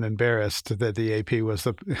AP, and I'm embarrassed that the AP was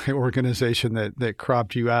the organization that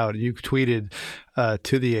cropped you out. You tweeted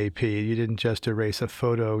to the AP. You didn't just erase a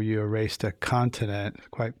photo, you erased a continent.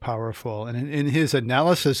 Quite powerful. And in his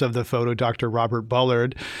analysis of the photo, Dr. Robert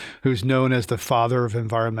Bullard, who's known as the father of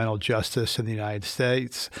environmental justice in the United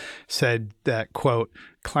States, said that, quote,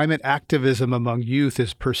 climate activism among youth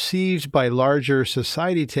is perceived by larger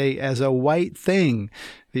society today as a white thing.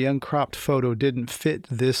 The uncropped photo didn't fit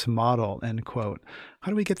this model, end quote.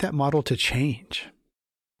 How do we get that model to change?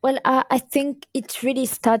 Well, I think it really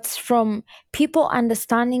starts from people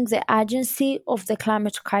understanding the urgency of the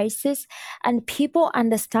climate crisis, and people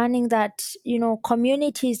understanding that,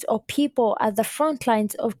 communities or people at the front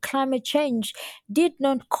lines of climate change did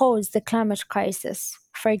not cause the climate crisis.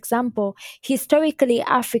 For example, historically,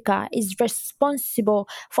 Africa is responsible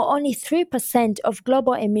for only 3% of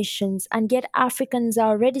global emissions, and yet Africans are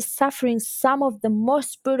already suffering some of the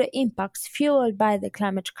most brutal impacts fueled by the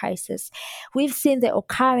climate crisis. We've seen the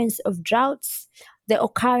occurrence of droughts, the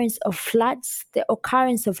occurrence of floods, the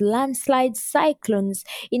occurrence of landslides, cyclones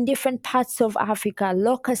in different parts of Africa,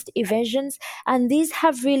 locust evasions, and these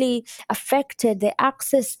have really affected the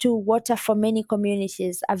access to water for many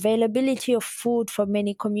communities, availability of food for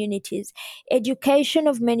many communities, education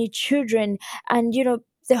of many children, and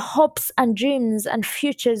the hopes and dreams and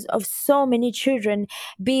futures of so many children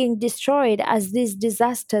being destroyed as these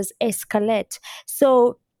disasters escalate.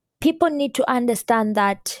 So people need to understand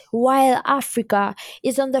that while Africa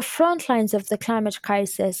is on the front lines of the climate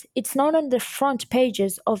crisis, it's not on the front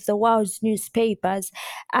pages of the world's newspapers.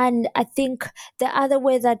 And I think the other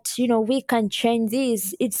way that we can change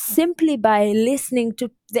this, it's simply by listening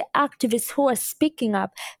to the activists who are speaking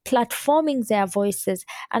up, platforming their voices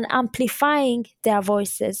and amplifying their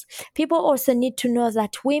voices. People also need to know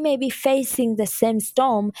that we may be facing the same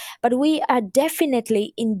storm, but we are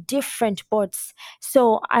definitely in different boats.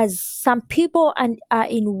 So as some people are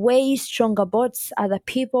in way stronger boats, other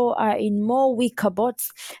people are in more weaker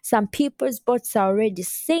boats. Some people's boats are already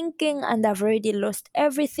sinking and they've already lost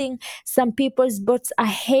everything. Some people's boats are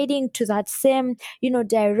heading to that same,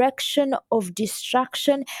 direction of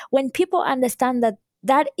destruction. When people understand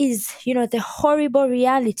that is, the horrible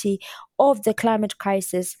reality of the climate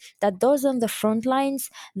crisis, that those on the front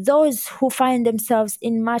lines, those who find themselves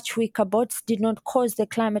in much weaker boats, did not cause the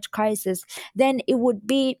climate crisis, then it would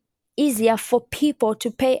be easier for people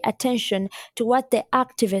to pay attention to what the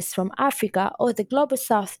activists from Africa or the global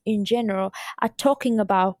south in general are talking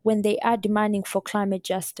about when they are demanding for climate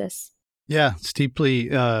justice. Yeah, it's deeply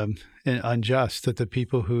unjust that the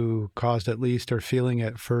people who caused it least are feeling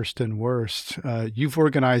it first and worst. You've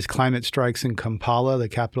organized climate strikes in Kampala, the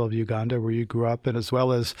capital of Uganda, where you grew up, and as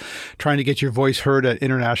well as trying to get your voice heard at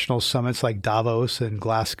international summits like Davos and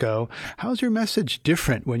Glasgow. How's your message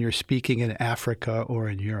different when you're speaking in Africa or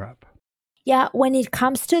in Europe? Yeah, when it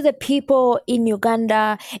comes to the people in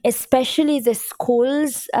Uganda, especially the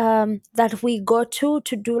schools that we go to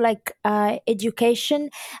do like education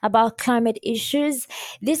about climate issues,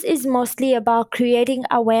 this is mostly about creating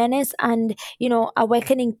awareness and,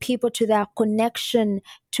 awakening people to their connection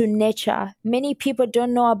to nature. Many people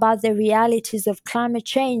don't know about the realities of climate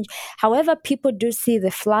change. However, people do see the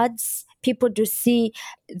floods. People do see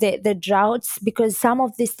the droughts, because some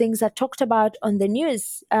of these things are talked about on the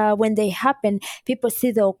news when they happen. People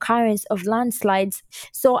see the occurrence of landslides.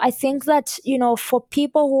 So I think that, for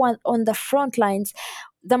people who are on the front lines,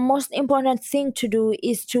 the most important thing to do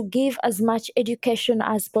is to give as much education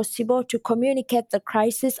as possible, to communicate the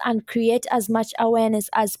crisis and create as much awareness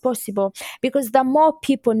as possible. Because the more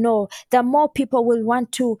people know, the more people will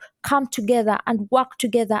want to come together and work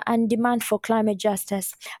together and demand for climate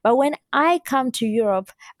justice. But when I come to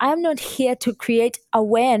Europe, I'm not here to create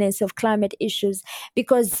awareness of climate issues,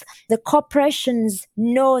 because the corporations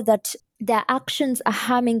know that their actions are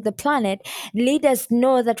harming the planet. Leaders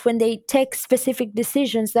know that when they take specific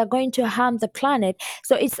decisions, they're going to harm the planet.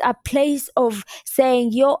 So it's a place of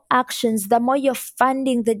saying your actions, the more you're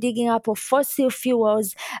funding the digging up of fossil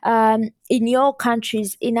fuels in your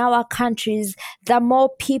countries, in our countries, the more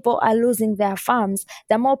people are losing their farms,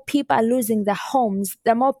 the more people are losing their homes,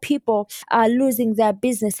 the more people are losing their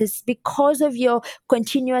businesses because of your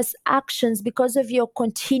continuous actions, because of your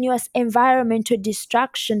continuous environmental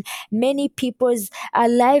destruction. Many people's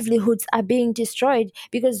livelihoods are being destroyed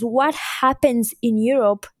because what happens in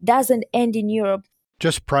Europe doesn't end in Europe.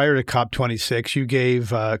 Just prior to COP26, you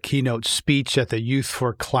gave a keynote speech at the Youth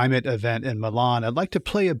for Climate event in Milan. I'd like to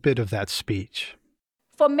play a bit of that speech.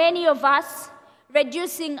 For many of us,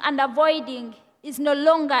 reducing and avoiding is no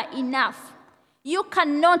longer enough. You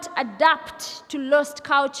cannot adapt to lost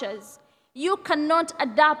cultures. You cannot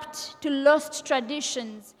adapt to lost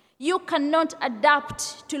traditions. You cannot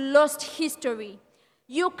adapt to lost history.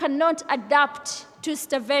 You cannot adapt to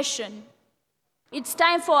starvation. It's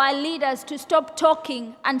time for our leaders to stop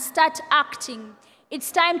talking and start acting.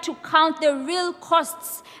 It's time to count the real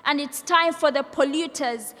costs, and it's time for the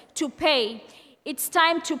polluters to pay. It's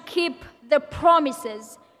time to keep the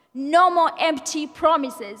promises. No more empty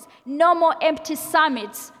promises. No more empty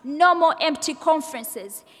summits. No more empty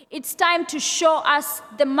conferences. It's time to show us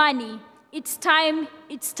the money. It's time,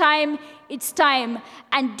 it's time, it's time.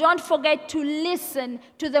 And don't forget to listen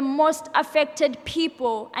to the most affected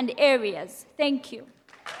people and areas. Thank you.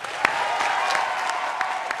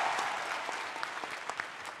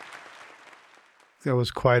 That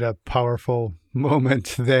was quite a powerful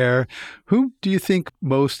moment there. Who do you think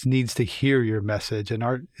most needs to hear your message?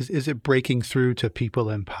 And is it breaking through to people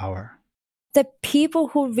in power? The people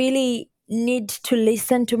who really need to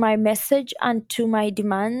listen to my message and to my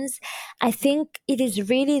demands, I think it is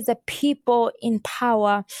really the people in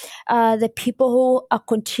power, the people who are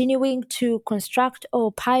continuing to construct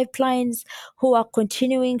oil pipelines, who are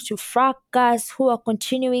continuing to frack gas, who are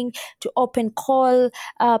continuing to open coal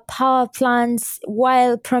power plants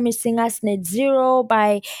while promising us net zero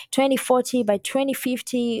by 2040, by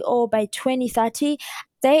 2050, or by 2030.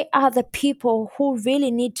 They are the people who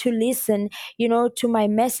really need to listen, to my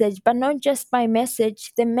message, but not just my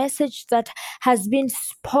message, the message that has been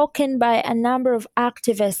spoken by a number of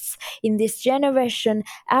activists in this generation,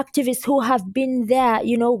 activists who have been there,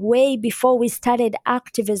 way before we started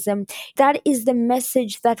activism. That is the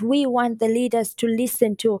message that we want the leaders to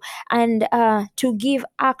listen to and to give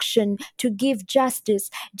action, to give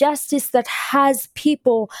justice that has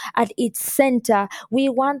people at its center. We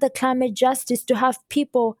want the climate justice to have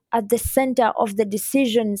people at the center of the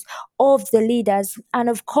decisions of the leaders. And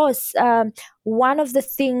of course, one of the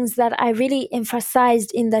things that I really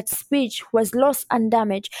emphasized in that speech was loss and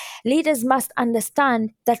damage. Leaders must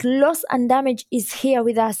understand that loss and damage is here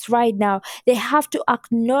with us right now. They have to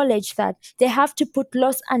acknowledge that. They have to put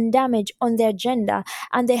loss and damage on their agenda,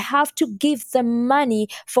 and they have to give the money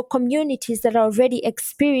for communities that are already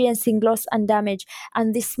experiencing loss and damage.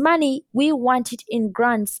 And this money, we want it in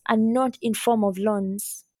grants and not in form of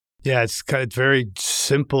loans. Yeah, it's kind of very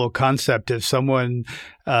simple concept. If someone's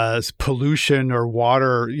pollution or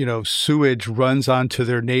water, sewage runs onto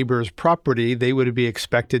their neighbor's property, they would be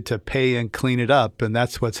expected to pay and clean it up, and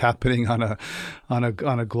that's what's happening on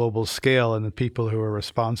a global scale. And the people who are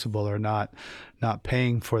responsible are not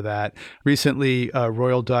paying for that. Recently,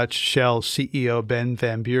 Royal Dutch Shell CEO Ben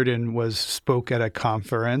van Beurden spoke at a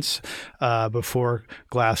conference before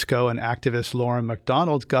Glasgow, and activist Lauren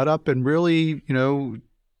MacDonald got up and really,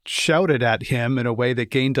 shouted at him in a way that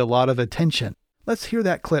gained a lot of attention. Let's hear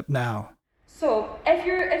that clip now. So, if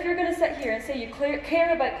you're going to sit here and say you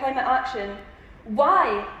care about climate action,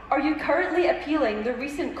 why are you currently appealing the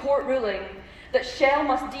recent court ruling that Shell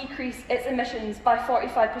must decrease its emissions by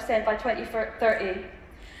 45% by 2030?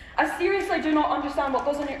 I seriously do not understand what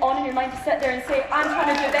goes on in your mind to sit there and say, I'm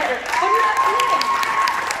trying to do better, when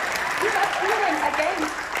you're appealing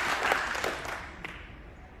against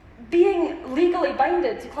being legally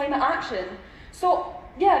binded to climate action. So,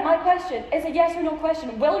 yeah, my question is a yes or no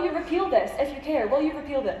question. Will you repeal this? If you care, will you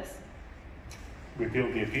repeal this? Repeal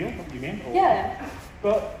the appeal, you mean? Or, yeah.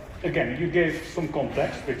 But, again, you gave some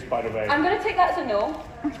context, which, by the way... I'm going to take that as a no.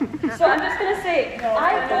 So I'm just going to say,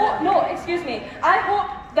 I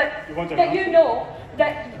hope that you know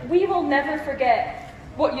that we will never forget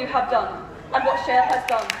what you have done and what Shell has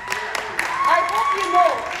done. I hope you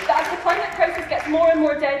know that as the climate crisis gets more and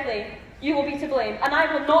more deadly, you will be to blame, and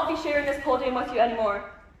I will not be sharing this podium with you anymore.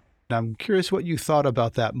 I'm curious what you thought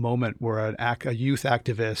about that moment where a youth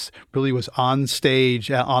activist really was on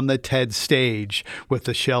stage, on the TED stage with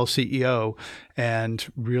the Shell CEO, and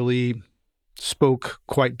really spoke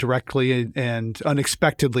quite directly and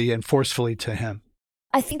unexpectedly and forcefully to him?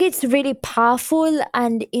 I think it's really powerful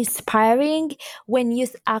and inspiring when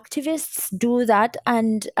youth activists do that,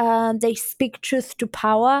 and they speak truth to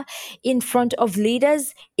power in front of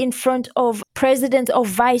leaders, in front of presidents or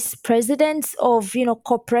vice presidents of,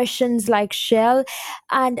 corporations like Shell.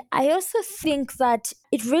 And I also think that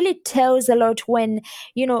it really tells a lot when,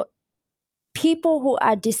 people who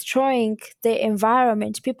are destroying the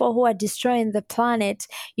environment, people who are destroying the planet,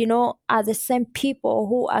 are the same people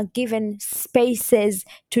who are given spaces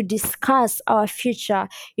to discuss our future.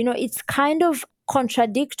 It's kind of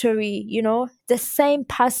contradictory, the same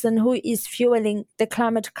person who is fueling the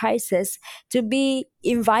climate crisis to be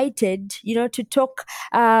invited, to talk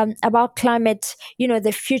about climate,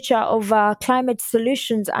 the future of climate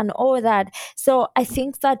solutions and all that. So I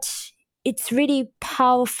think that it's really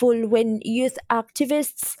powerful when youth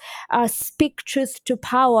activists speak truth to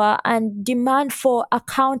power and demand for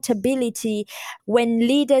accountability when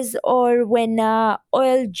leaders or when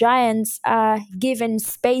oil giants are given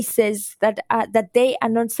spaces that they are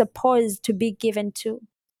not supposed to be given to.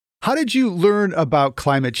 How did you learn about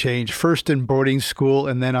climate change, first in boarding school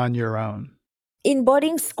and then on your own? In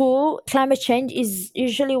boarding school, climate change is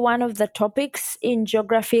usually one of the topics in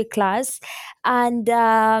geography class. And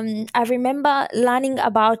I remember learning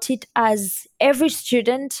about it as every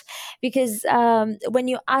student, because when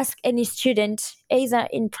you ask any student, either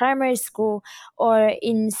in primary school or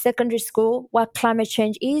in secondary school, what climate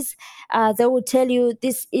change is, they will tell you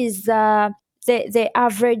this is the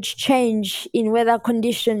average change in weather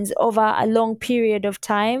conditions over a long period of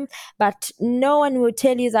time. But no one will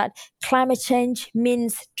tell you that climate change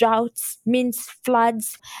means droughts, means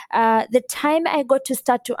floods. The time I got to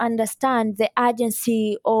start to understand the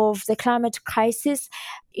urgency of the climate crisis,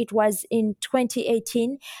 it was in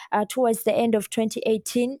 2018, towards the end of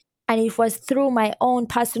 2018. And it was through my own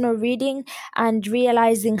personal reading and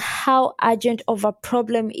realizing how urgent of a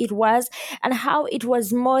problem it was, and how it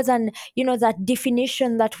was more than, that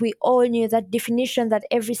definition that we all knew, that definition that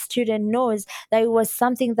every student knows, that it was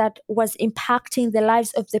something that was impacting the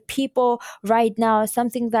lives of the people right now,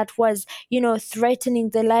 something that was,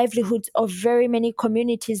 threatening the livelihoods of very many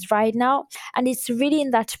communities right now. And it's really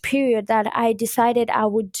in that period that I decided I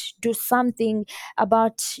would do something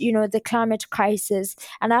about, the climate crisis.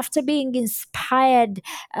 And after being inspired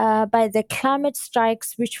by the climate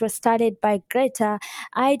strikes, which were started by Greta,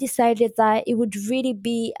 I decided that it would really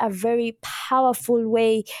be a very powerful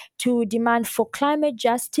way to demand for climate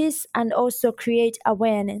justice and also create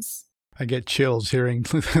awareness. I get chills hearing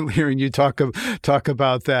you talk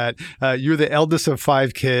about that. You're the eldest of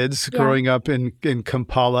 5 kids growing up in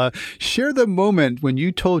Kampala. Share the moment when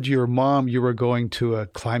you told your mom you were going to a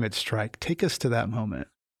climate strike. Take us to that moment.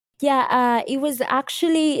 Yeah, it was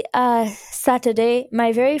actually Saturday.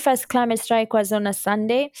 My very first climate strike was on a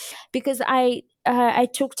Sunday, because I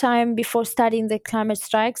took time before starting the climate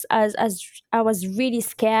strikes as I was really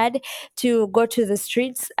scared to go to the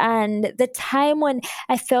streets. And the time when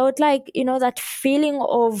I felt like, that feeling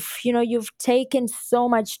of, you've taken so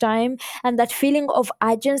much time, and that feeling of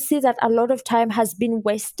urgency that a lot of time has been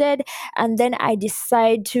wasted. And then I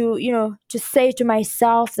decide to, to say to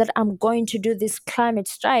myself that I'm going to do this climate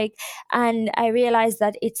strike. And I realized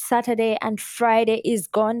that it's Saturday and Friday is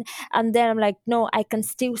gone. And then I'm like, no, I can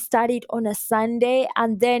still start it on a Sunday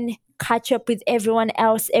and then catch up with everyone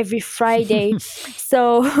else every Friday.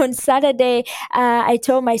 So on Saturday, I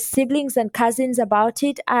told my siblings and cousins about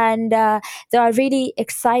it, and they are really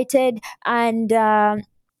excited. And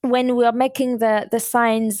when we are making the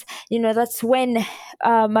signs, that's when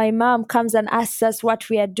my mom comes and asks us what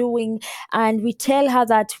we are doing, and we tell her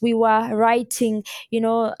that we were writing,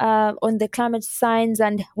 on the climate signs,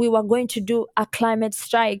 and we were going to do a climate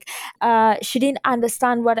strike. She didn't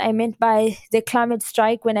understand what I meant by the climate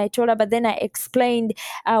strike when I told her, but then I explained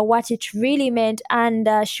what it really meant,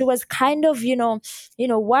 and she was kind of,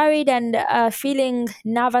 worried and feeling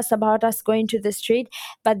nervous about us going to the street.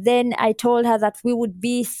 But then I told her that we would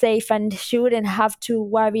be safe and she wouldn't have to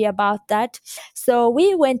worry about that. So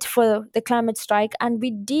we went for the climate strike, and we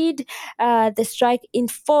did the strike in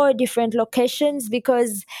 4 different locations,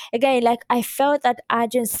 because again, like, I felt that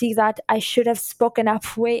urgency that I should have spoken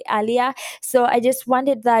up way earlier. So I just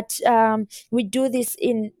wanted that we do this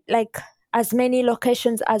in as many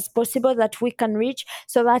locations as possible that we can reach,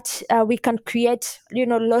 so that we can create,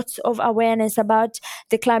 lots of awareness about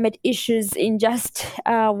the climate issues in just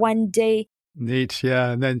one day. Neat.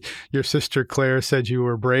 Yeah. And then your sister Claire said you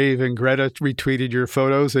were brave, and Greta retweeted your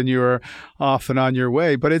photos, and you were off and on your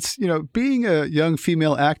way. But it's, being a young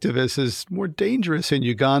female activist is more dangerous in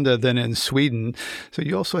Uganda than in Sweden. So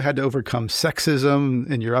you also had to overcome sexism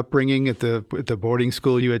in your upbringing at the boarding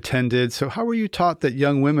school you attended. So how were you taught that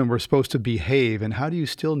young women were supposed to behave, and how do you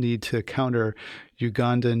still need to counter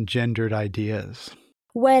Ugandan gendered ideas?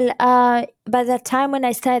 Well, by the time when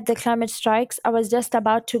I started the climate strikes, I was just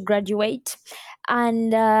about to graduate.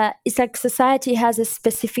 And it's like society has a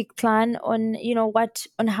specific plan on,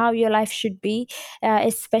 on how your life should be,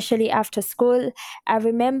 especially after school. I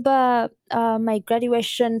remember my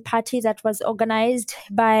graduation party that was organized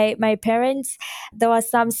by my parents. There were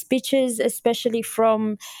some speeches, especially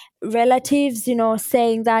from relatives,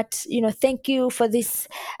 saying that, thank you for this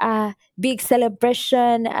big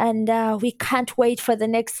celebration, and we can't wait for the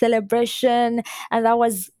next celebration. And that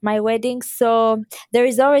was my wedding. So there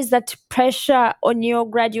is always that pressure on your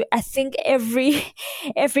graduate. I think every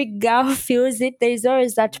girl feels it. There is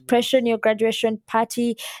always that pressure on your graduation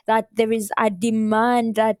party, that there is a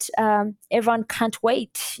demand that everyone can't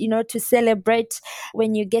wait, to celebrate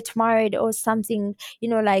when you get married or something,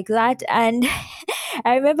 like that. And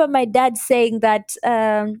I remember my dad saying that,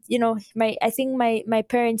 I think my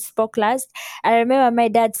parents spoke last. I remember my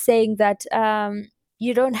dad saying that,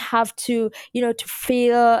 you don't have to, to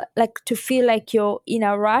feel like you're in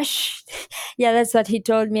a rush. Yeah, that's what he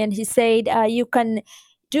told me. And he said, you can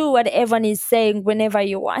do what everyone is saying whenever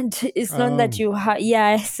you want. It's not that you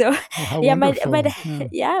yeah. So how yeah, wonderful.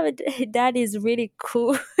 yeah, but dad is really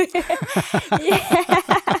cool. Yeah.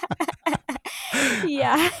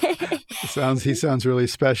 Yeah. He sounds really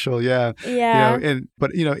special. Yeah. Yeah.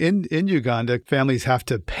 In Uganda, families have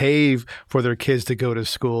to pay for their kids to go to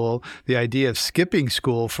school. The idea of skipping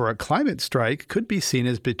school for a climate strike could be seen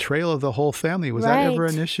as betrayal of the whole family. Was that ever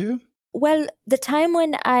an issue? Well, the time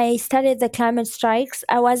when I started the climate strikes,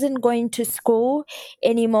 I wasn't going to school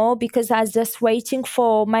anymore because I was just waiting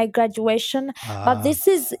for my graduation. But this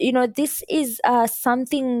is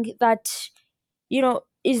something that,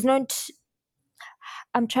 is not.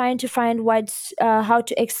 I'm trying to find how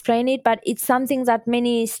to explain it, but it's something that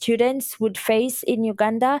many students would face in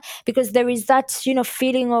Uganda, because there is that,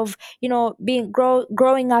 feeling of,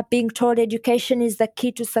 growing up being told education is the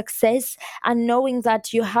key to success, and knowing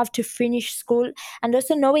that you have to finish school, and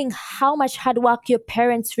also knowing how much hard work your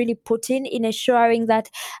parents really put in ensuring that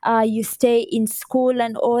you stay in school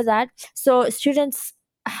and all that. So students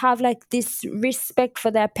have like this respect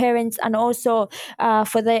for their parents, and also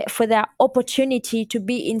for their opportunity to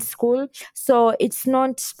be in school. So it's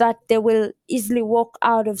not that they will easily walk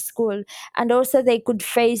out of school, and also they could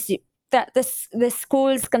face that the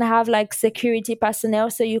schools can have like security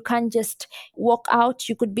personnel, so you can't just walk out.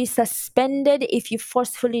 You could be suspended if you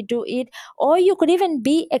forcefully do it, or you could even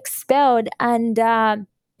be expelled. And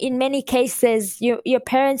in many cases, your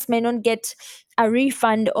parents may not get a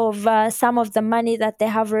refund of some of the money that they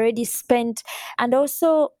have already spent. And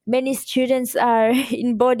also many students are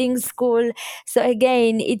in boarding school, so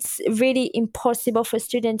again, it's really impossible for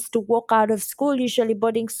students to walk out of school. Usually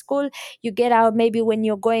boarding school, you get out maybe when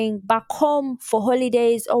you're going back home for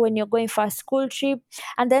holidays, or when you're going for a school trip.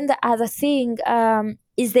 And then the other thing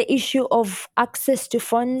is the issue of access to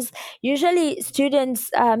funds. Usually students,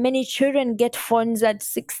 many children get funds at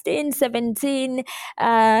 16, 17,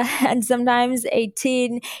 and sometimes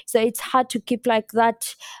 18. So it's hard to keep like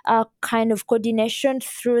that kind of coordination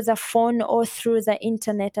through the phone or through the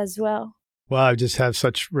internet as well. Well, I just have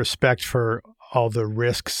such respect for all the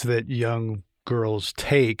risks that young girls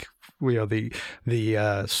take.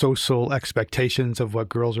 The social expectations of what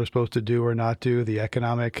girls are supposed to do or not do, the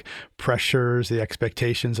economic pressures, the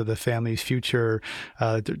expectations of the family's future,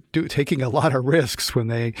 taking a lot of risks when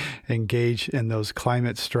they engage in those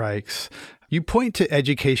climate strikes. You point to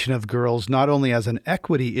education of girls not only as an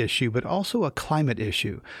equity issue, but also a climate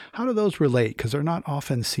issue. How do those relate? Because they're not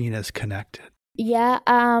often seen as connected. Yeah,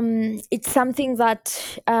 it's something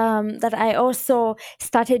that I also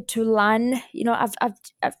started to learn. I've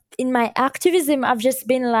in my activism, I've just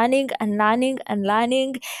been learning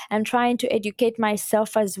and trying to educate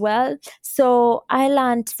myself as well. So I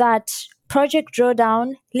learned that Project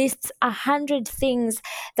Drawdown lists 100 things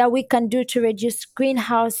that we can do to reduce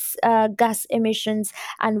greenhouse gas emissions,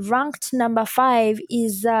 and ranked number 5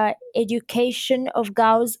 is education of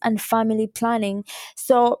girls and family planning.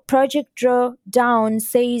 So Project Drawdown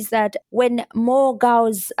says that when more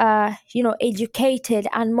girls are, educated,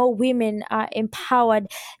 and more women are empowered,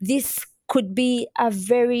 this could be a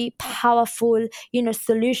very powerful,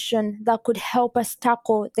 solution that could help us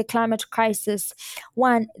tackle the climate crisis.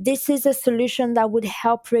 One, this is a solution that would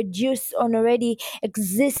help reduce on already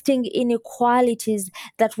existing inequalities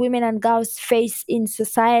that women and girls face in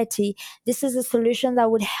society. This is a solution that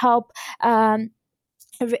would help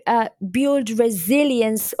build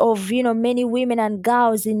resilience of many women and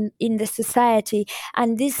girls in the society.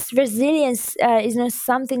 And this resilience is not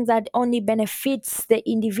something that only benefits the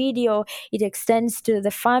individual. It extends to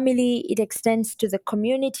the family, it extends to the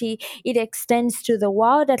community, it extends to the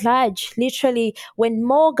world at large. Literally, when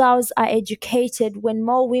more girls are educated, when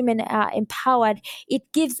more women are empowered, it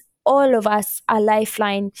gives all of us a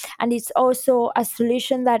lifeline. And it's also a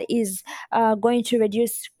solution that is going to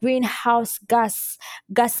reduce greenhouse gas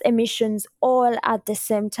emissions all at the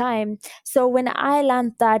same time. So when I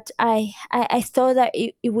learned that, I thought that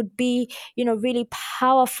it would be really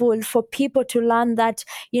powerful for people to learn that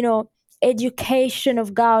education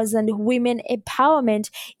of girls and women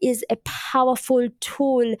empowerment is a powerful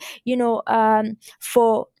tool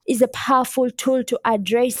is a powerful tool to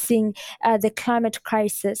addressing the climate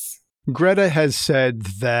crisis. Greta has said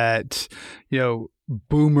that,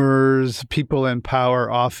 boomers, people in power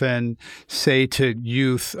often say to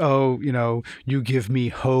youth, oh, you give me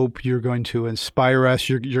hope, you're going to inspire us,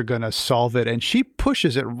 you're going to solve it. And she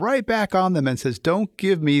pushes it right back on them and says, don't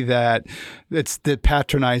give me that. It's the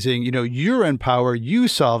patronizing, you're in power, you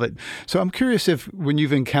solve it. So I'm curious if when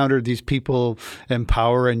you've encountered these people in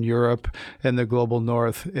power in Europe and the global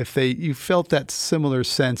north, if you felt that similar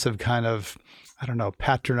sense of kind of, I don't know,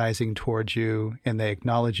 patronizing towards you, and they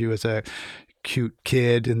acknowledge you as a cute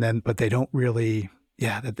kid, but they don't really,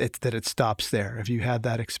 that it stops there. Have you had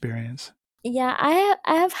that experience? Yeah, I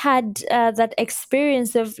have had that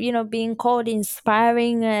experience of being called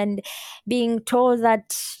inspiring and being told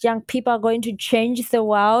that young people are going to change the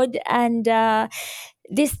world, and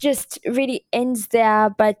this just really ends there.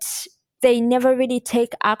 But they never really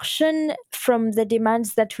take action from the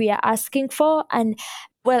demands that we are asking for. And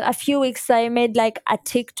well, a few weeks I made like a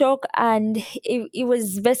TikTok, and it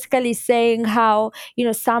was basically saying how,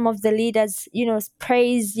 some of the leaders,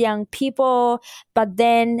 praise young people, but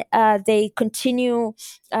then they continue,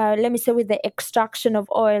 let me say, with the extraction of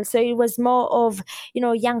oil. So it was more of,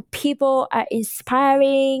 young people are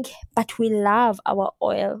inspiring, but we love our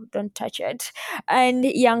oil, don't touch it. And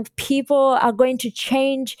young people are going to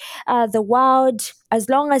change the world as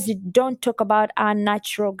long as you don't talk about our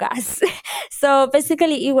natural gas. So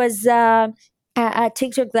basically it was a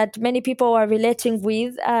TikTok that many people are relating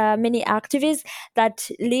with, many activists, that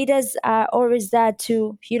leaders are always there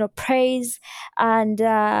to, praise and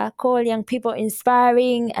call young people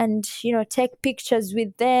inspiring and, take pictures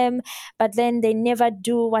with them, but then they never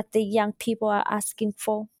do what the young people are asking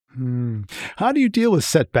for. How do you deal with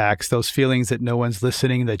setbacks, those feelings that no one's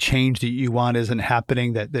listening, the change that you want isn't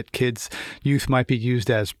happening, that youth might be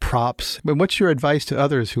used as props? And what's your advice to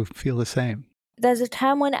others who feel the same? There's a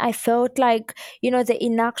time when I felt like, the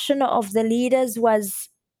inaction of the leaders was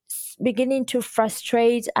beginning to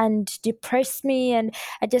frustrate and depress me, and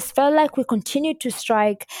I just felt like we continued to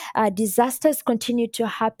strike, disasters continued to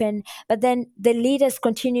happen, but then the leaders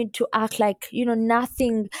continued to act like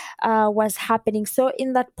nothing was happening. So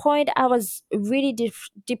in that point I was really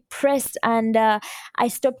depressed, and I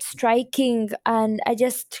stopped striking, and I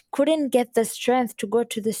just couldn't get the strength to go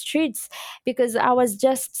to the streets because I was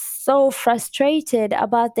just so frustrated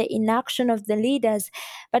about the inaction of the leaders.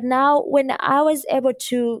 But now when I was able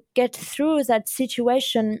to get through that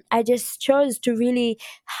situation, I just chose to really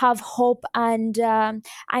have hope. And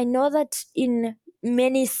I know that in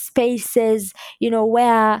many spaces,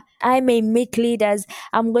 where I may meet leaders,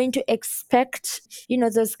 I'm going to expect,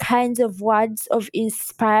 those kinds of words of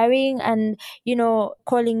inspiring and,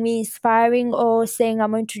 calling me inspiring or saying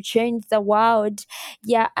I'm going to change the world.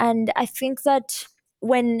 Yeah. And I think that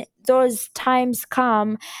when those times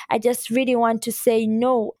come, I just really want to say,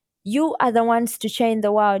 no, you are the ones to change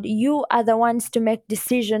the world. You are the ones to make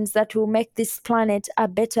decisions that will make this planet a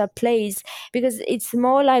better place. Because it's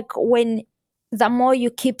more like when the more you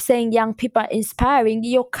keep saying young people are inspiring,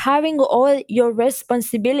 you're carrying all your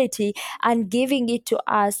responsibility and giving it to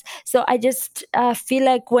us. So I just feel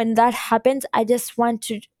like when that happens, I just want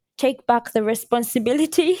to take back the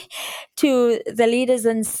responsibility to the leaders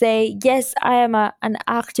and say, yes, I am an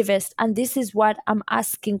activist, and this is what I'm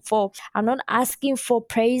asking for. I'm not asking for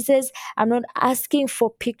praises. I'm not asking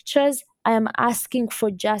for pictures. I am asking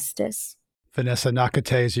for justice. Vanessa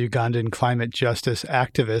Nakate is a Ugandan climate justice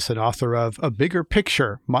activist and author of A Bigger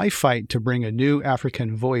Picture, My Fight to Bring a New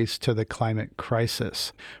African Voice to the Climate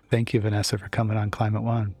Crisis. Thank you, Vanessa, for coming on Climate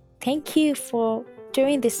One. Thank you for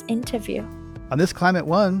doing this interview. On this Climate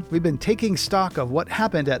One, we've been taking stock of what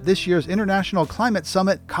happened at this year's International Climate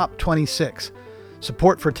Summit, COP26.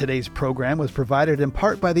 Support for today's program was provided in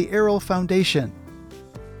part by the Aral Foundation.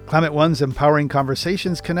 Climate One's empowering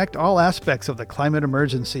conversations connect all aspects of the climate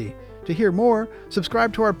emergency. To hear more,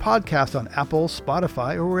 subscribe to our podcast on Apple,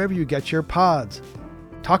 Spotify, or wherever you get your pods.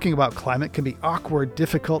 Talking about climate can be awkward,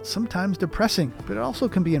 difficult, sometimes depressing, but it also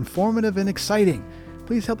can be informative and exciting.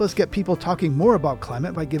 Please help us get people talking more about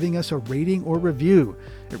climate by giving us a rating or review.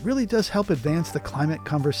 It really does help advance the climate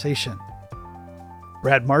conversation.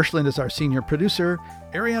 Brad Marshland is our senior producer.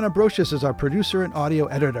 Ariana Brocious is our producer and audio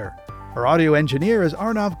editor. Our audio engineer is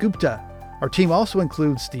Arnav Gupta. Our team also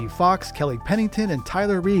includes Steve Fox, Kelly Pennington, and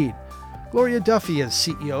Tyler Reed. Gloria Duffy is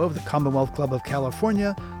CEO of the Commonwealth Club of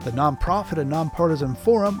California, the nonprofit and nonpartisan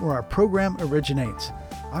forum where our program originates.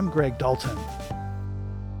 I'm Greg Dalton.